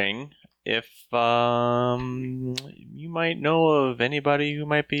 wondering if you might know of anybody who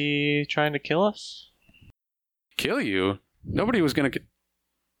might be trying to kill us? Kill you? Nobody was gonna.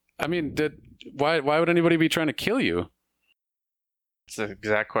 I mean, why would anybody be trying to kill you? It's the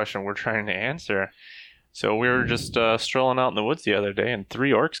exact question we're trying to answer. So we were just strolling out in the woods the other day, and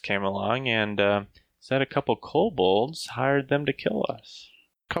 3 orcs came along and said a couple kobolds hired them to kill us.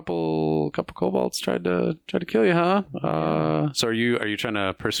 Couple kobolds tried to kill you, huh? So are you trying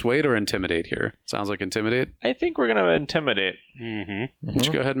to persuade or intimidate here? Sounds like intimidate. I think we're gonna intimidate. Why don't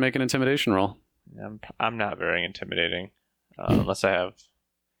you go ahead and make an intimidation roll? I'm not very intimidating, unless I have,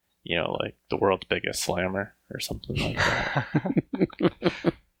 like the world's biggest slammer or something like that.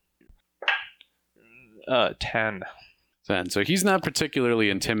 10. So he's not particularly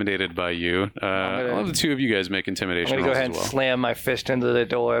intimidated by you. I'll have the two of you guys make intimidation I'm going to rolls go ahead as and well. slam my fist into the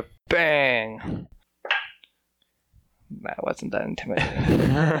door. Bang! That wasn't that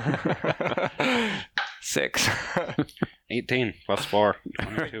intimidating. 6. 18 plus 4.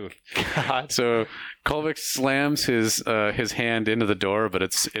 22. God. So Kolvik slams his hand into the door, but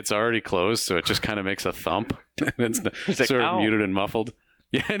it's already closed, so it just kind of makes a thump. It's like, sort of "Ow." muted and muffled.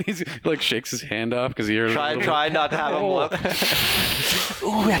 Yeah, and he's like shakes his hand off because he heard Try not to have him look.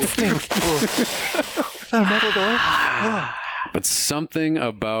 Ooh, that stinks. Is that a metal door? But something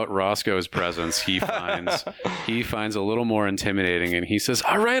about Roscoe's presence he finds a little more intimidating, and he says,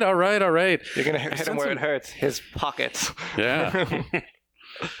 "All right." You're going to hit him where it hurts. His pockets. Yeah.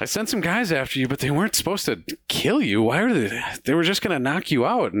 I sent some guys after you, but they weren't supposed to kill you. Why were they? They were just going to knock you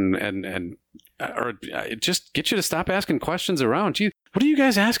out and just get you to stop asking questions around. Gee, what are you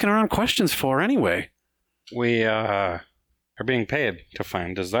guys asking around questions for anyway? We are being paid to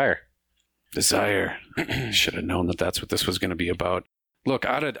find Desire. Desire. Should have known that that's what this was going to be about. Look,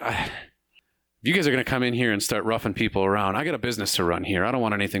 if you guys are going to come in here and start roughing people around, I got a business to run here. I don't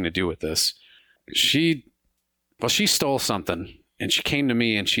want anything to do with this. She stole something, and she came to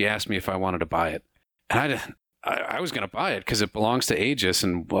me and she asked me if I wanted to buy it. And I was going to buy it because it belongs to Aegis,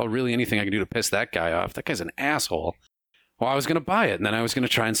 and, well, really anything I can do to piss that guy off. That guy's an asshole. Well, I was going to buy it, and then I was going to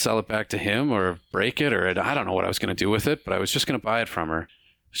try and sell it back to him or break it, or I don't know what I was going to do with it, but I was just going to buy it from her.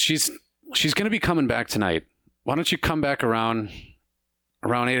 She's going to be coming back tonight. Why don't you come back around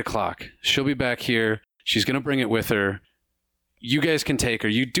 8 o'clock? She'll be back here. She's going to bring it with her. You guys can take her.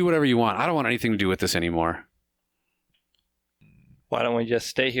 You do whatever you want. I don't want anything to do with this anymore. Why don't we just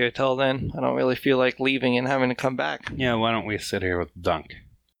stay here till then? I don't really feel like leaving and having to come back. Yeah, why don't we sit here with Dunk?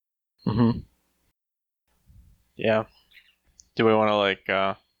 Mm-hmm. Yeah. Do we want to like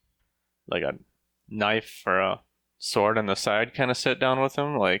a knife or a sword on the side kind of sit down with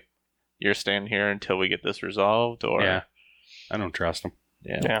him? Like, you're staying here until we get this resolved, or Yeah. I don't trust him.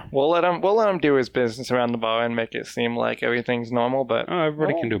 Yeah, we'll let him do his business around the bar and make it seem like everything's normal. But Oh,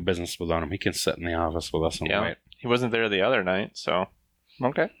 everybody can do business without him. He can sit in the office with us and Yeah. wait. He wasn't there the other night, so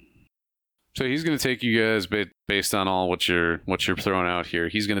okay, So he's going to take you guys based on all what you're throwing out here.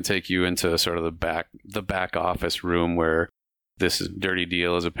 He's going to take you into sort of the back office room where this dirty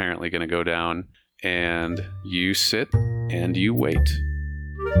deal is apparently going to go down, and you sit and you wait.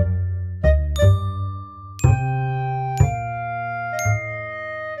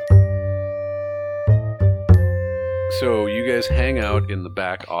 So you guys hang out in the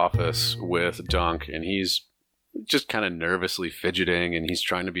back office with Dunk, and he's just kind of nervously fidgeting, and he's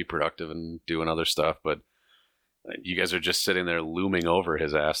trying to be productive and doing other stuff, but you guys are just sitting there looming over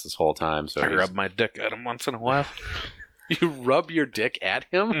his ass this whole time. So I rub my dick at him once in a while. You rub your dick at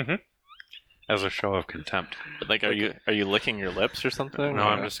him? Mm-hmm. As a show of contempt. like, are you licking your lips or something? No, Or-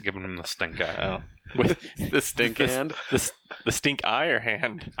 I'm just giving him the stink eye. Oh. With the stink hand? The stink eye or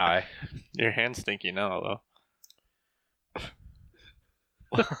hand? Eye. Your hand's stinky now, though.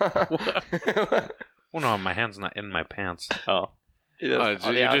 Well, no, my hand's not in my pants. Oh. You're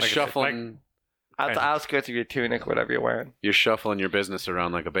just shuffling. At the outskirts of your tunic, whatever you're wearing. You're shuffling your business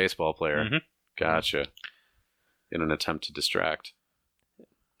around like a baseball player. Mhm.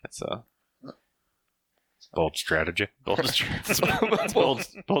 Bold strategy. Bold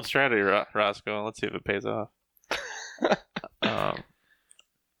strategy, Roscoe. Let's see if it pays off.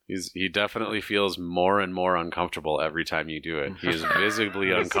 He definitely feels more and more uncomfortable every time you do it. He is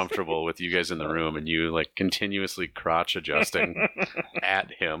visibly uncomfortable with you guys in the room, and you like continuously crotch adjusting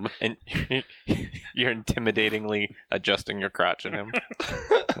at him. And you're intimidatingly adjusting your crotch at him.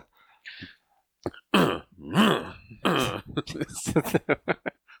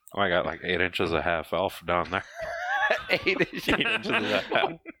 Oh, I got like 8 inches of half elf down there. 8 inches. 8 inches of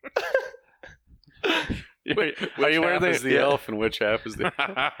that. Which Are you half wearing is the elf and which half is the...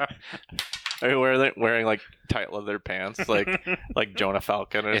 Are you wearing like tight leather pants, like Jonah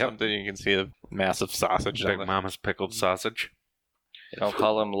Falcon or something? You can see the massive sausage. Big Mama's pickled sausage. They don't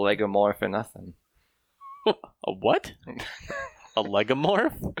call him legomorph for nothing. A what? A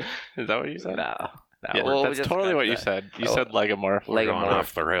legomorph? Is that what you said? No. Yeah, Well, we that's just totally got what you that. said. You said legomorph. We're going Legomorph.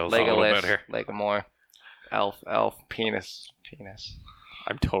 off the rails a little bit Legolas, here. legomorph, elf, penis.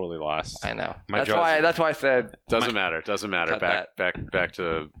 I'm totally lost. I know. My That's jaws- why I said Doesn't matter. Cut Back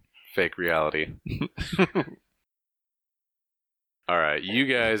to fake reality. All right, you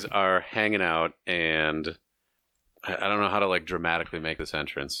guys are hanging out, and I don't know how to like dramatically make this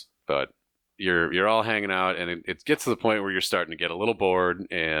entrance, but you're all hanging out, and it gets to the point where you're starting to get a little bored,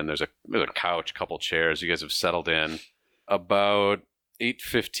 and there's a couch, a couple chairs. You guys have settled in. About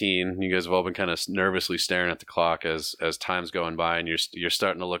 8:15, you guys have all been kind of nervously staring at the clock as time's going by, and you're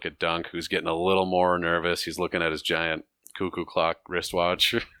starting to look at Dunk, who's getting a little more nervous. He's looking at his giant cuckoo clock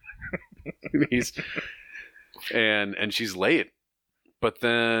wristwatch. And she's late. But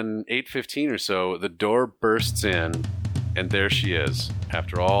then 8:15 or so, the door bursts in, and there she is.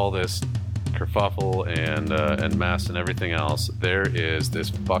 After all this kerfuffle and mess and everything else, there is this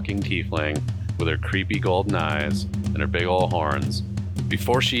fucking tiefling with her creepy golden eyes and her big ol' horns.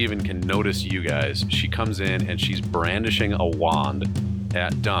 Before she even can notice you guys, she comes in and she's brandishing a wand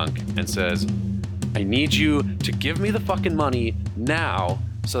at Dunk and says, I need you to give me the fucking money now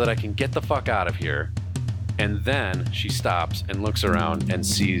so that I can get the fuck out of here. And then she stops and looks around and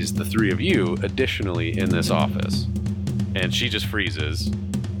sees the three of you additionally in this office. And she just freezes.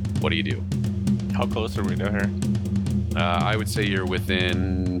 What do you do? How close are we to her? I would say you're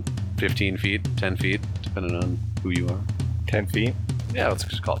within 15 feet, 10 feet, depending on who you are. 10 feet. Yeah, let's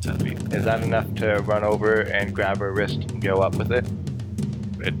just call it 10 feet. Is that enough to run over and grab her wrist and go up with it?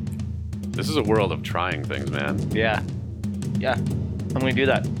 This is a world of trying things, man. Yeah. I'm gonna do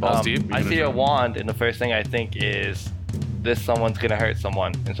that. Balls deep? You're I gonna see try? a wand, and the first thing I think is someone's gonna hurt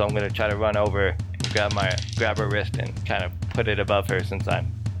someone, and so I'm gonna try to run over, grab her wrist, and kind of put it above her since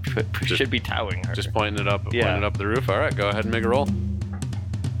I'm should be towering her. Just pointing it up the roof. All right, go ahead and make a roll.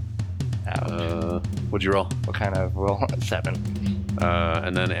 Ouch. What'd you roll? What kind of roll? 7.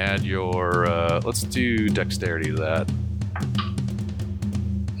 And then add your, let's do dexterity to that.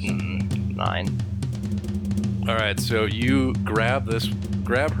 9. All right, so you grab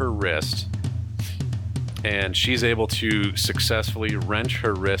her wrist, and she's able to successfully wrench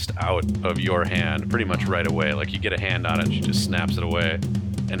her wrist out of your hand pretty much right away. Like you get a hand on it, and she just snaps it away.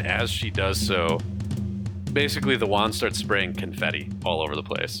 And as she does so, basically the wand starts spraying confetti all over the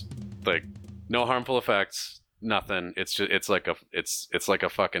place. Like no harmful effects, nothing. It's like a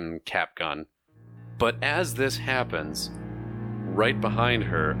fucking cap gun. But as this happens, right behind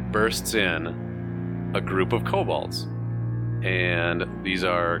her bursts in a group of kobolds. And these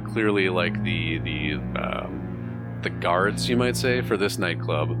are clearly like the guards, you might say, for this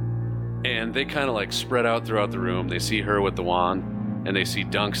nightclub. And they kind of like spread out throughout the room. They see her with the wand, and they see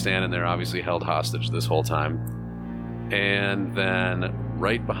Dunk standing there, obviously held hostage this whole time. And then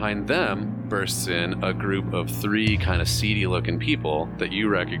right behind them bursts in a group of 3 kind of seedy-looking people that you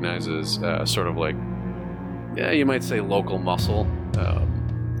recognize as sort of like, yeah, you might say local muscle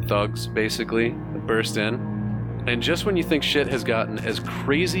thugs, basically, that burst in. And just when you think shit has gotten as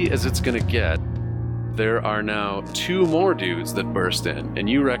crazy as it's gonna get, there are now 2 more dudes that burst in, and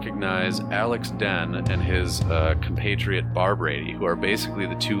you recognize Alex Den and his compatriot Barbrady, who are basically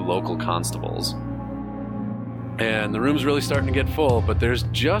the 2 local constables. And the room's really starting to get full, but there's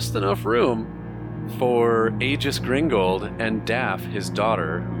just enough room for Aegis Gringold and Daff, his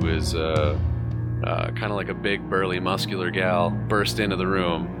daughter, who is kind of like a big, burly, muscular gal, burst into the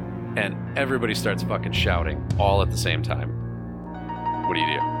room, and everybody starts fucking shouting all at the same time. What do you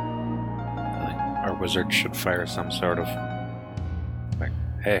do? Our wizard should fire some sort of like,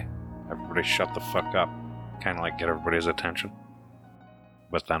 hey, everybody shut the fuck up. Kind of like get everybody's attention.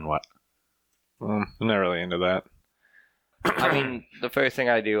 But then what? I'm not really into that. I mean, the first thing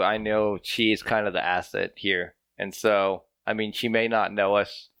I do, I know she's kind of the asset here. And so, I mean, she may not know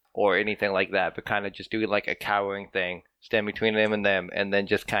us or anything like that, but kind of just doing like a cowering thing, stand between him and them, and then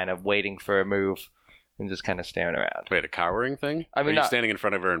just kind of waiting for a move and just kind of staring around. Wait, a cowering thing? I mean, Are you not- standing in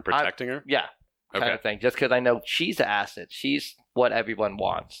front of her and protecting her? Yeah, kind Okay. of thing. Just because I know she's the asset. She's what everyone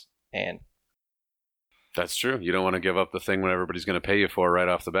wants. And That's true. You don't want to give up the thing when everybody's going to pay you for right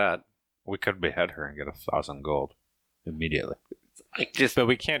off the bat. We could behead her and get 1,000 gold immediately. But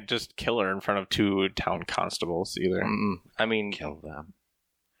we can't just kill her in front of 2 town constables either. I mean, Kill them.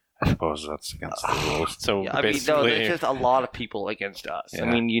 I suppose that's against the rules. So yeah, I mean, no, basically, there's just a lot of people against us. Yeah.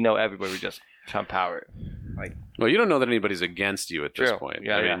 I mean, everybody would just come power. Like, Well, you don't know that anybody's against you at this true. point.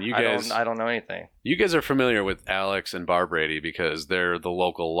 Yeah, I mean, you guys, I don't know anything. you guys are familiar with Alex and Barbrady because they're the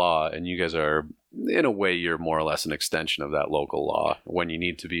local law, and you guys are, in a way, you're more or less an extension of that local law when you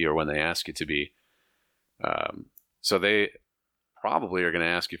need to be or when they ask you to be. So they probably are going to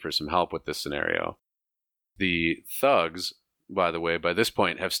ask you for some help with this scenario. The thugs, by the way, by this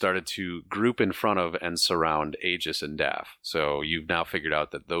point have started to group in front of and surround Aegis and Daff. So you've now figured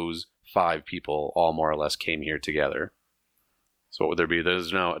out that those 5 people all more or less came here together. So what would there be?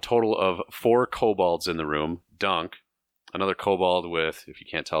 There's now a total of 4 kobolds in the room. Dunk, another kobold with, if you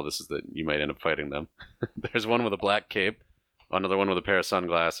can't tell, this is that you might end up fighting them. There's one with a black cape, another one with a pair of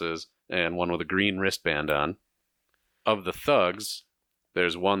sunglasses, and one with a green wristband on. Of the thugs,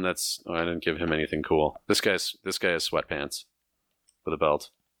 there's one that's, I didn't give him anything cool. This guy has sweatpants with a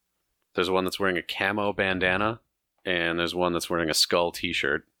belt. There's one that's wearing a camo bandana, and there's one that's wearing a skull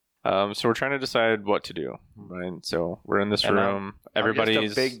t-shirt. so we're trying to decide what to do, right? So we're in this room. Everybody's I'm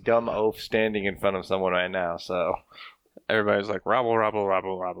just a big dumb oaf standing in front of someone right now. So everybody's like rabble, rabble,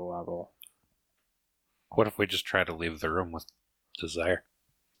 rabble, rabble, rabble. What if we just try to leave the room with Desire?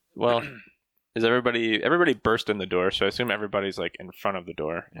 Well, is everybody burst in the door? So I assume everybody's like in front of the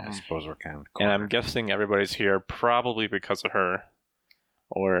door, Yeah, I suppose we're kind of and I'm guessing everybody's here probably because of her,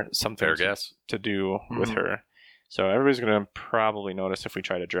 or something Fair guess. to do with her. So everybody's gonna probably notice if we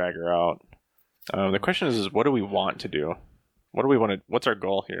try to drag her out. The question is what do we want to do? What do we want to? What's our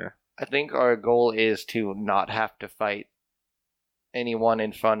goal here? I think our goal is to not have to fight anyone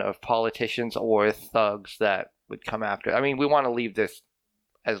in front of politicians or thugs that would come after. I mean, we want to leave this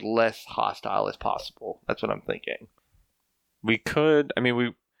as less hostile as possible. That's what I'm thinking. We could. I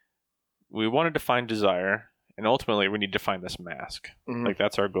mean, we wanted to find Desire, and ultimately we need to find this mask. Mhm. Like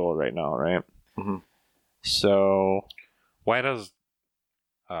that's our goal right now, right? Mhm. So Why does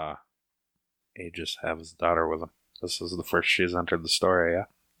Aegis have his daughter with him? This is the first she's entered the story, yeah?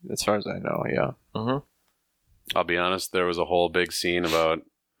 as far as I know, yeah. I'll be honest, there was a whole big scene about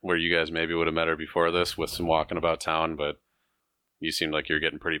where you guys maybe would have met her before this with some walking about town, but you seemed like you're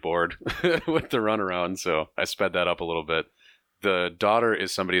getting pretty bored with the runaround, so I sped that up a little bit. The daughter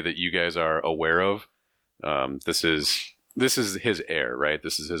is somebody that you guys are aware of. This is his heir, right?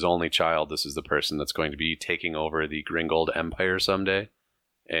 This is his only child. This is the person that's going to be taking over the Gringold Empire someday,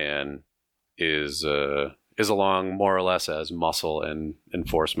 and is along more or less as muscle and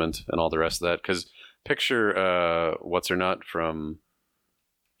enforcement and all the rest of that. Because picture what's her nut from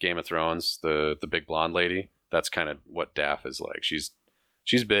Game of Thrones, the big blonde lady. That's kind of what Daff is like. She's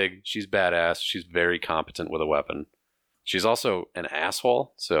big, she's badass, she's very competent with a weapon. She's also an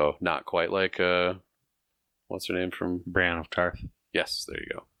asshole, so not quite like what's her name from Brienne of Tarth. Yes, there you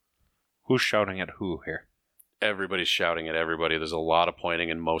go. Who's shouting at who here? Everybody's shouting at everybody. There's a lot of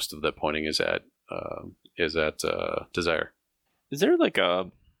pointing, and most of the pointing is at Desire. Is there like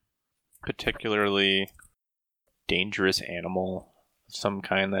a particularly dangerous animal of some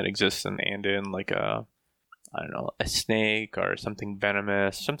kind that exists in Andon, like a snake or something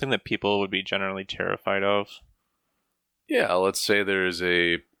venomous, something that people would be generally terrified of? Yeah, let's say there's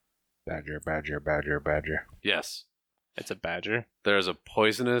a Badger. yes. It's a badger. There's a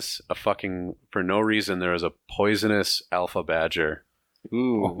poisonous, for no reason, there is a poisonous alpha badger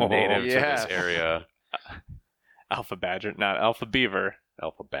Ooh, native to yeah. this area. Alpha badger, not alpha beaver.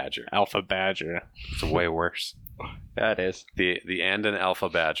 Alpha badger. Alpha badger. It's way worse. That is. The Andon alpha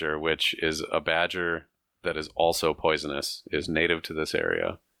badger, which is a badger that is also poisonous, is native to this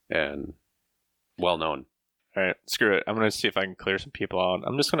area and well known. All right, screw it. I'm going to see if I can clear some people out.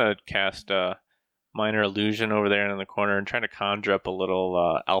 I'm just going to cast minor illusion over there in the corner and try to conjure up a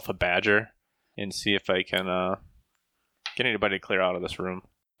little alpha badger and see if I can get anybody to clear out of this room.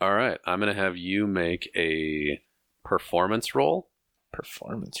 All right, I'm going to have you make a performance roll.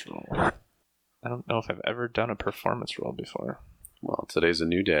 Performance roll. I don't know if I've ever done a performance roll before. Well, today's a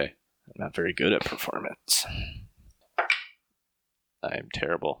new day. I'm not very good at performance. I am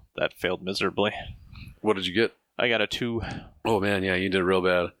terrible. That failed miserably. What did you get? I got a 2. Oh man, yeah, you did real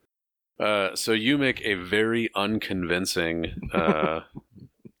bad. So you make a very unconvincing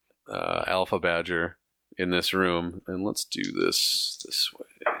Alpha Badger in this room, and let's do this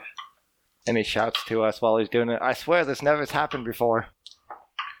way. And he shouts to us while he's doing it. I swear this never has happened before.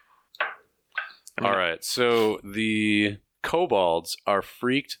 All right, so the kobolds are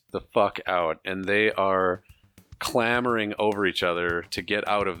freaked the fuck out, and they are clamoring over each other to get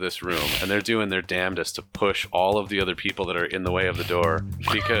out of this room, and they're doing their damnedest to push all of the other people that are in the way of the door,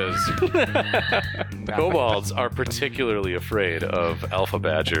 because kobolds are particularly afraid of Alpha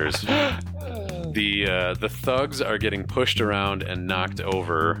Badgers. The thugs are getting pushed around and knocked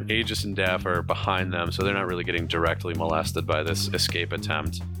over. Aegis and Daff are behind them, so they're not really getting directly molested by this escape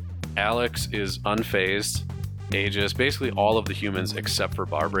attempt. Alex is unfazed. Aegis, basically all of the humans except for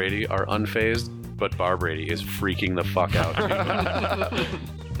Barbrady are unfazed, but Barbrady is freaking the fuck out.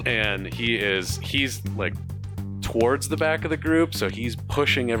 And he's like towards the back of the group, so he's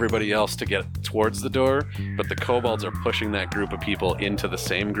pushing everybody else to get towards the door, but the kobolds are pushing that group of people into the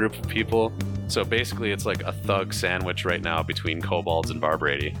same group of people. So basically it's like a thug sandwich right now between kobolds and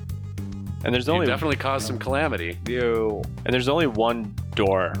Barbrady. And there's You only definitely caused some calamity. and there's only one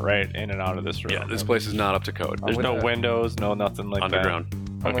door right in and out of this room. Yeah, this place is not up to code. There's no windows, no nothing like Underground.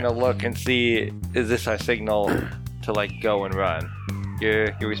 I'm gonna look and see, is this our signal to like go and run?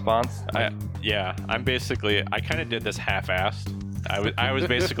 Your response? that. I'm basically, I kind of did this half-assed. I was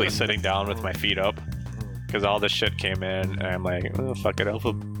basically sitting down with my feet up because all this shit came in, and I'm like, oh, fuck it,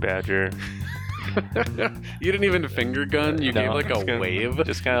 Alpha Badger. You didn't even finger gun. You No, gave like just a kinda- wave.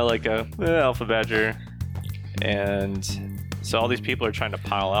 Just kind of like a Alpha Badger. And so all these people are trying to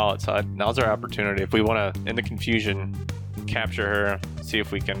pile out. So now's our opportunity. If we want to, in the confusion, capture her, see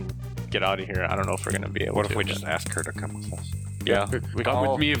if we can get out of here. I don't know if we're going to be able What to. if we just ask her to come with us? Yeah. Come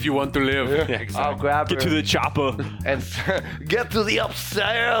with me if you want to live. Yeah, exactly. I'll grab her. Get to the chopper. and get to the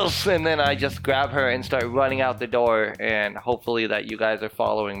upstairs, and then I just grab her and start running out the door, and hopefully that you guys are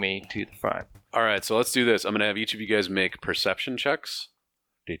following me to the front. All right, so let's do this. I'm going to have each of you guys make perception checks.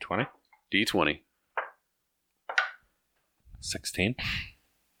 D20? D20. 16?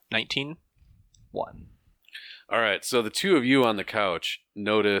 19. 1. All right, so the two of you on the couch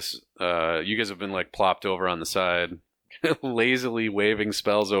notice you guys have been like plopped over on the side, lazily waving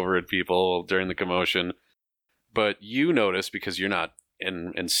spells over at people during the commotion. But you notice, because you're not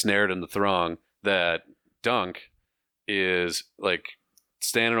ensnared in the throng, that Dunk is like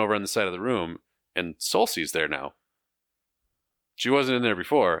standing over on the side of the room, and Solcy's there now. She wasn't in there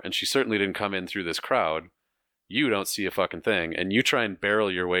before, and she certainly didn't come in through this crowd. You don't see a fucking thing, and you try and barrel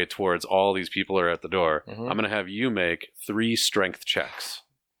your way towards all these people who are at the door. Mhm. I'm going to have you make 3 strength checks.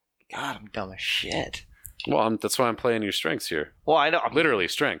 God, I'm dumb as shit. Well, that's why I'm playing your strengths here. Well, I know. Literally,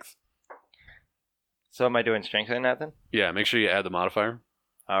 strength. So am I doing strength in that then? Yeah, make sure you add the modifier.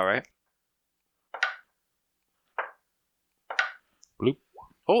 All right. Bloop.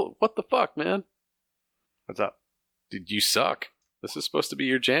 Oh, what the fuck, man? What's up? Dude, you suck. This is supposed to be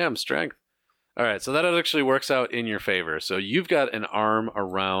your jam, strength. All right, so that actually works out in your favor. So you've got an arm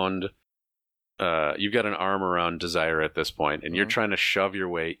around Desire at this point, and you're trying to shove your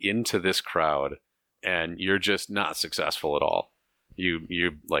way into this crowd, and you're just not successful at all.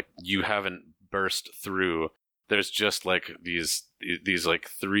 You haven't burst through. There's just like these like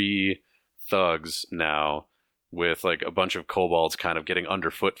 3 thugs now with like a bunch of kobolds kind of getting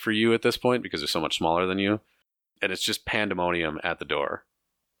underfoot for you at this point because they're so much smaller than you. And it's just pandemonium at the door.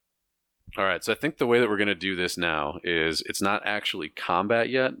 All right, so I think the way that we're going to do this now is it's not actually combat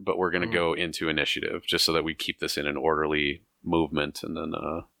yet, but we're going to go into initiative just so that we keep this in an orderly movement and then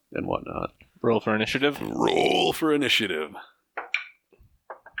and whatnot. Roll for initiative. Roll for initiative.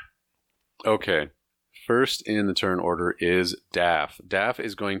 Okay. First in the turn order is Daff. Daff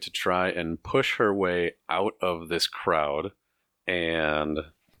is going to try and push her way out of this crowd and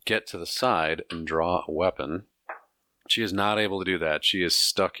get to the side and draw a weapon. She is not able to do that. She is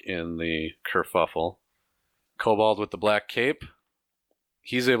stuck in the kerfuffle. Kobold with the black cape.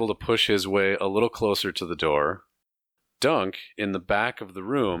 He's able to push his way a little closer to the door. Dunk, in the back of the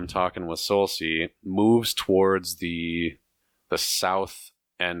room, talking with Solcy, moves towards the south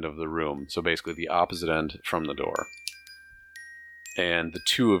end of the room. So basically the opposite end from the door. And the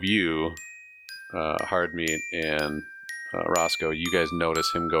two of you, Hardmeat and Roscoe, you guys notice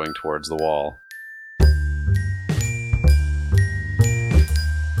him going towards the wall.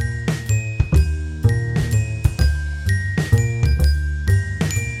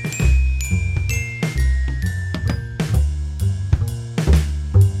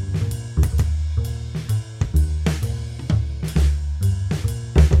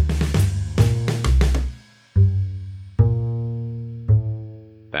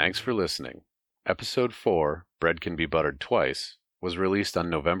 Thanks for listening. Episode 4, Bread Can Be Buttered Twice, was released on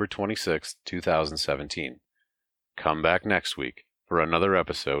November 26, 2017. Come back next week for another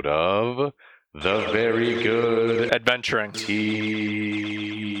episode of The Very Good Adventuring.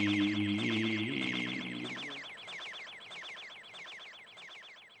 TV.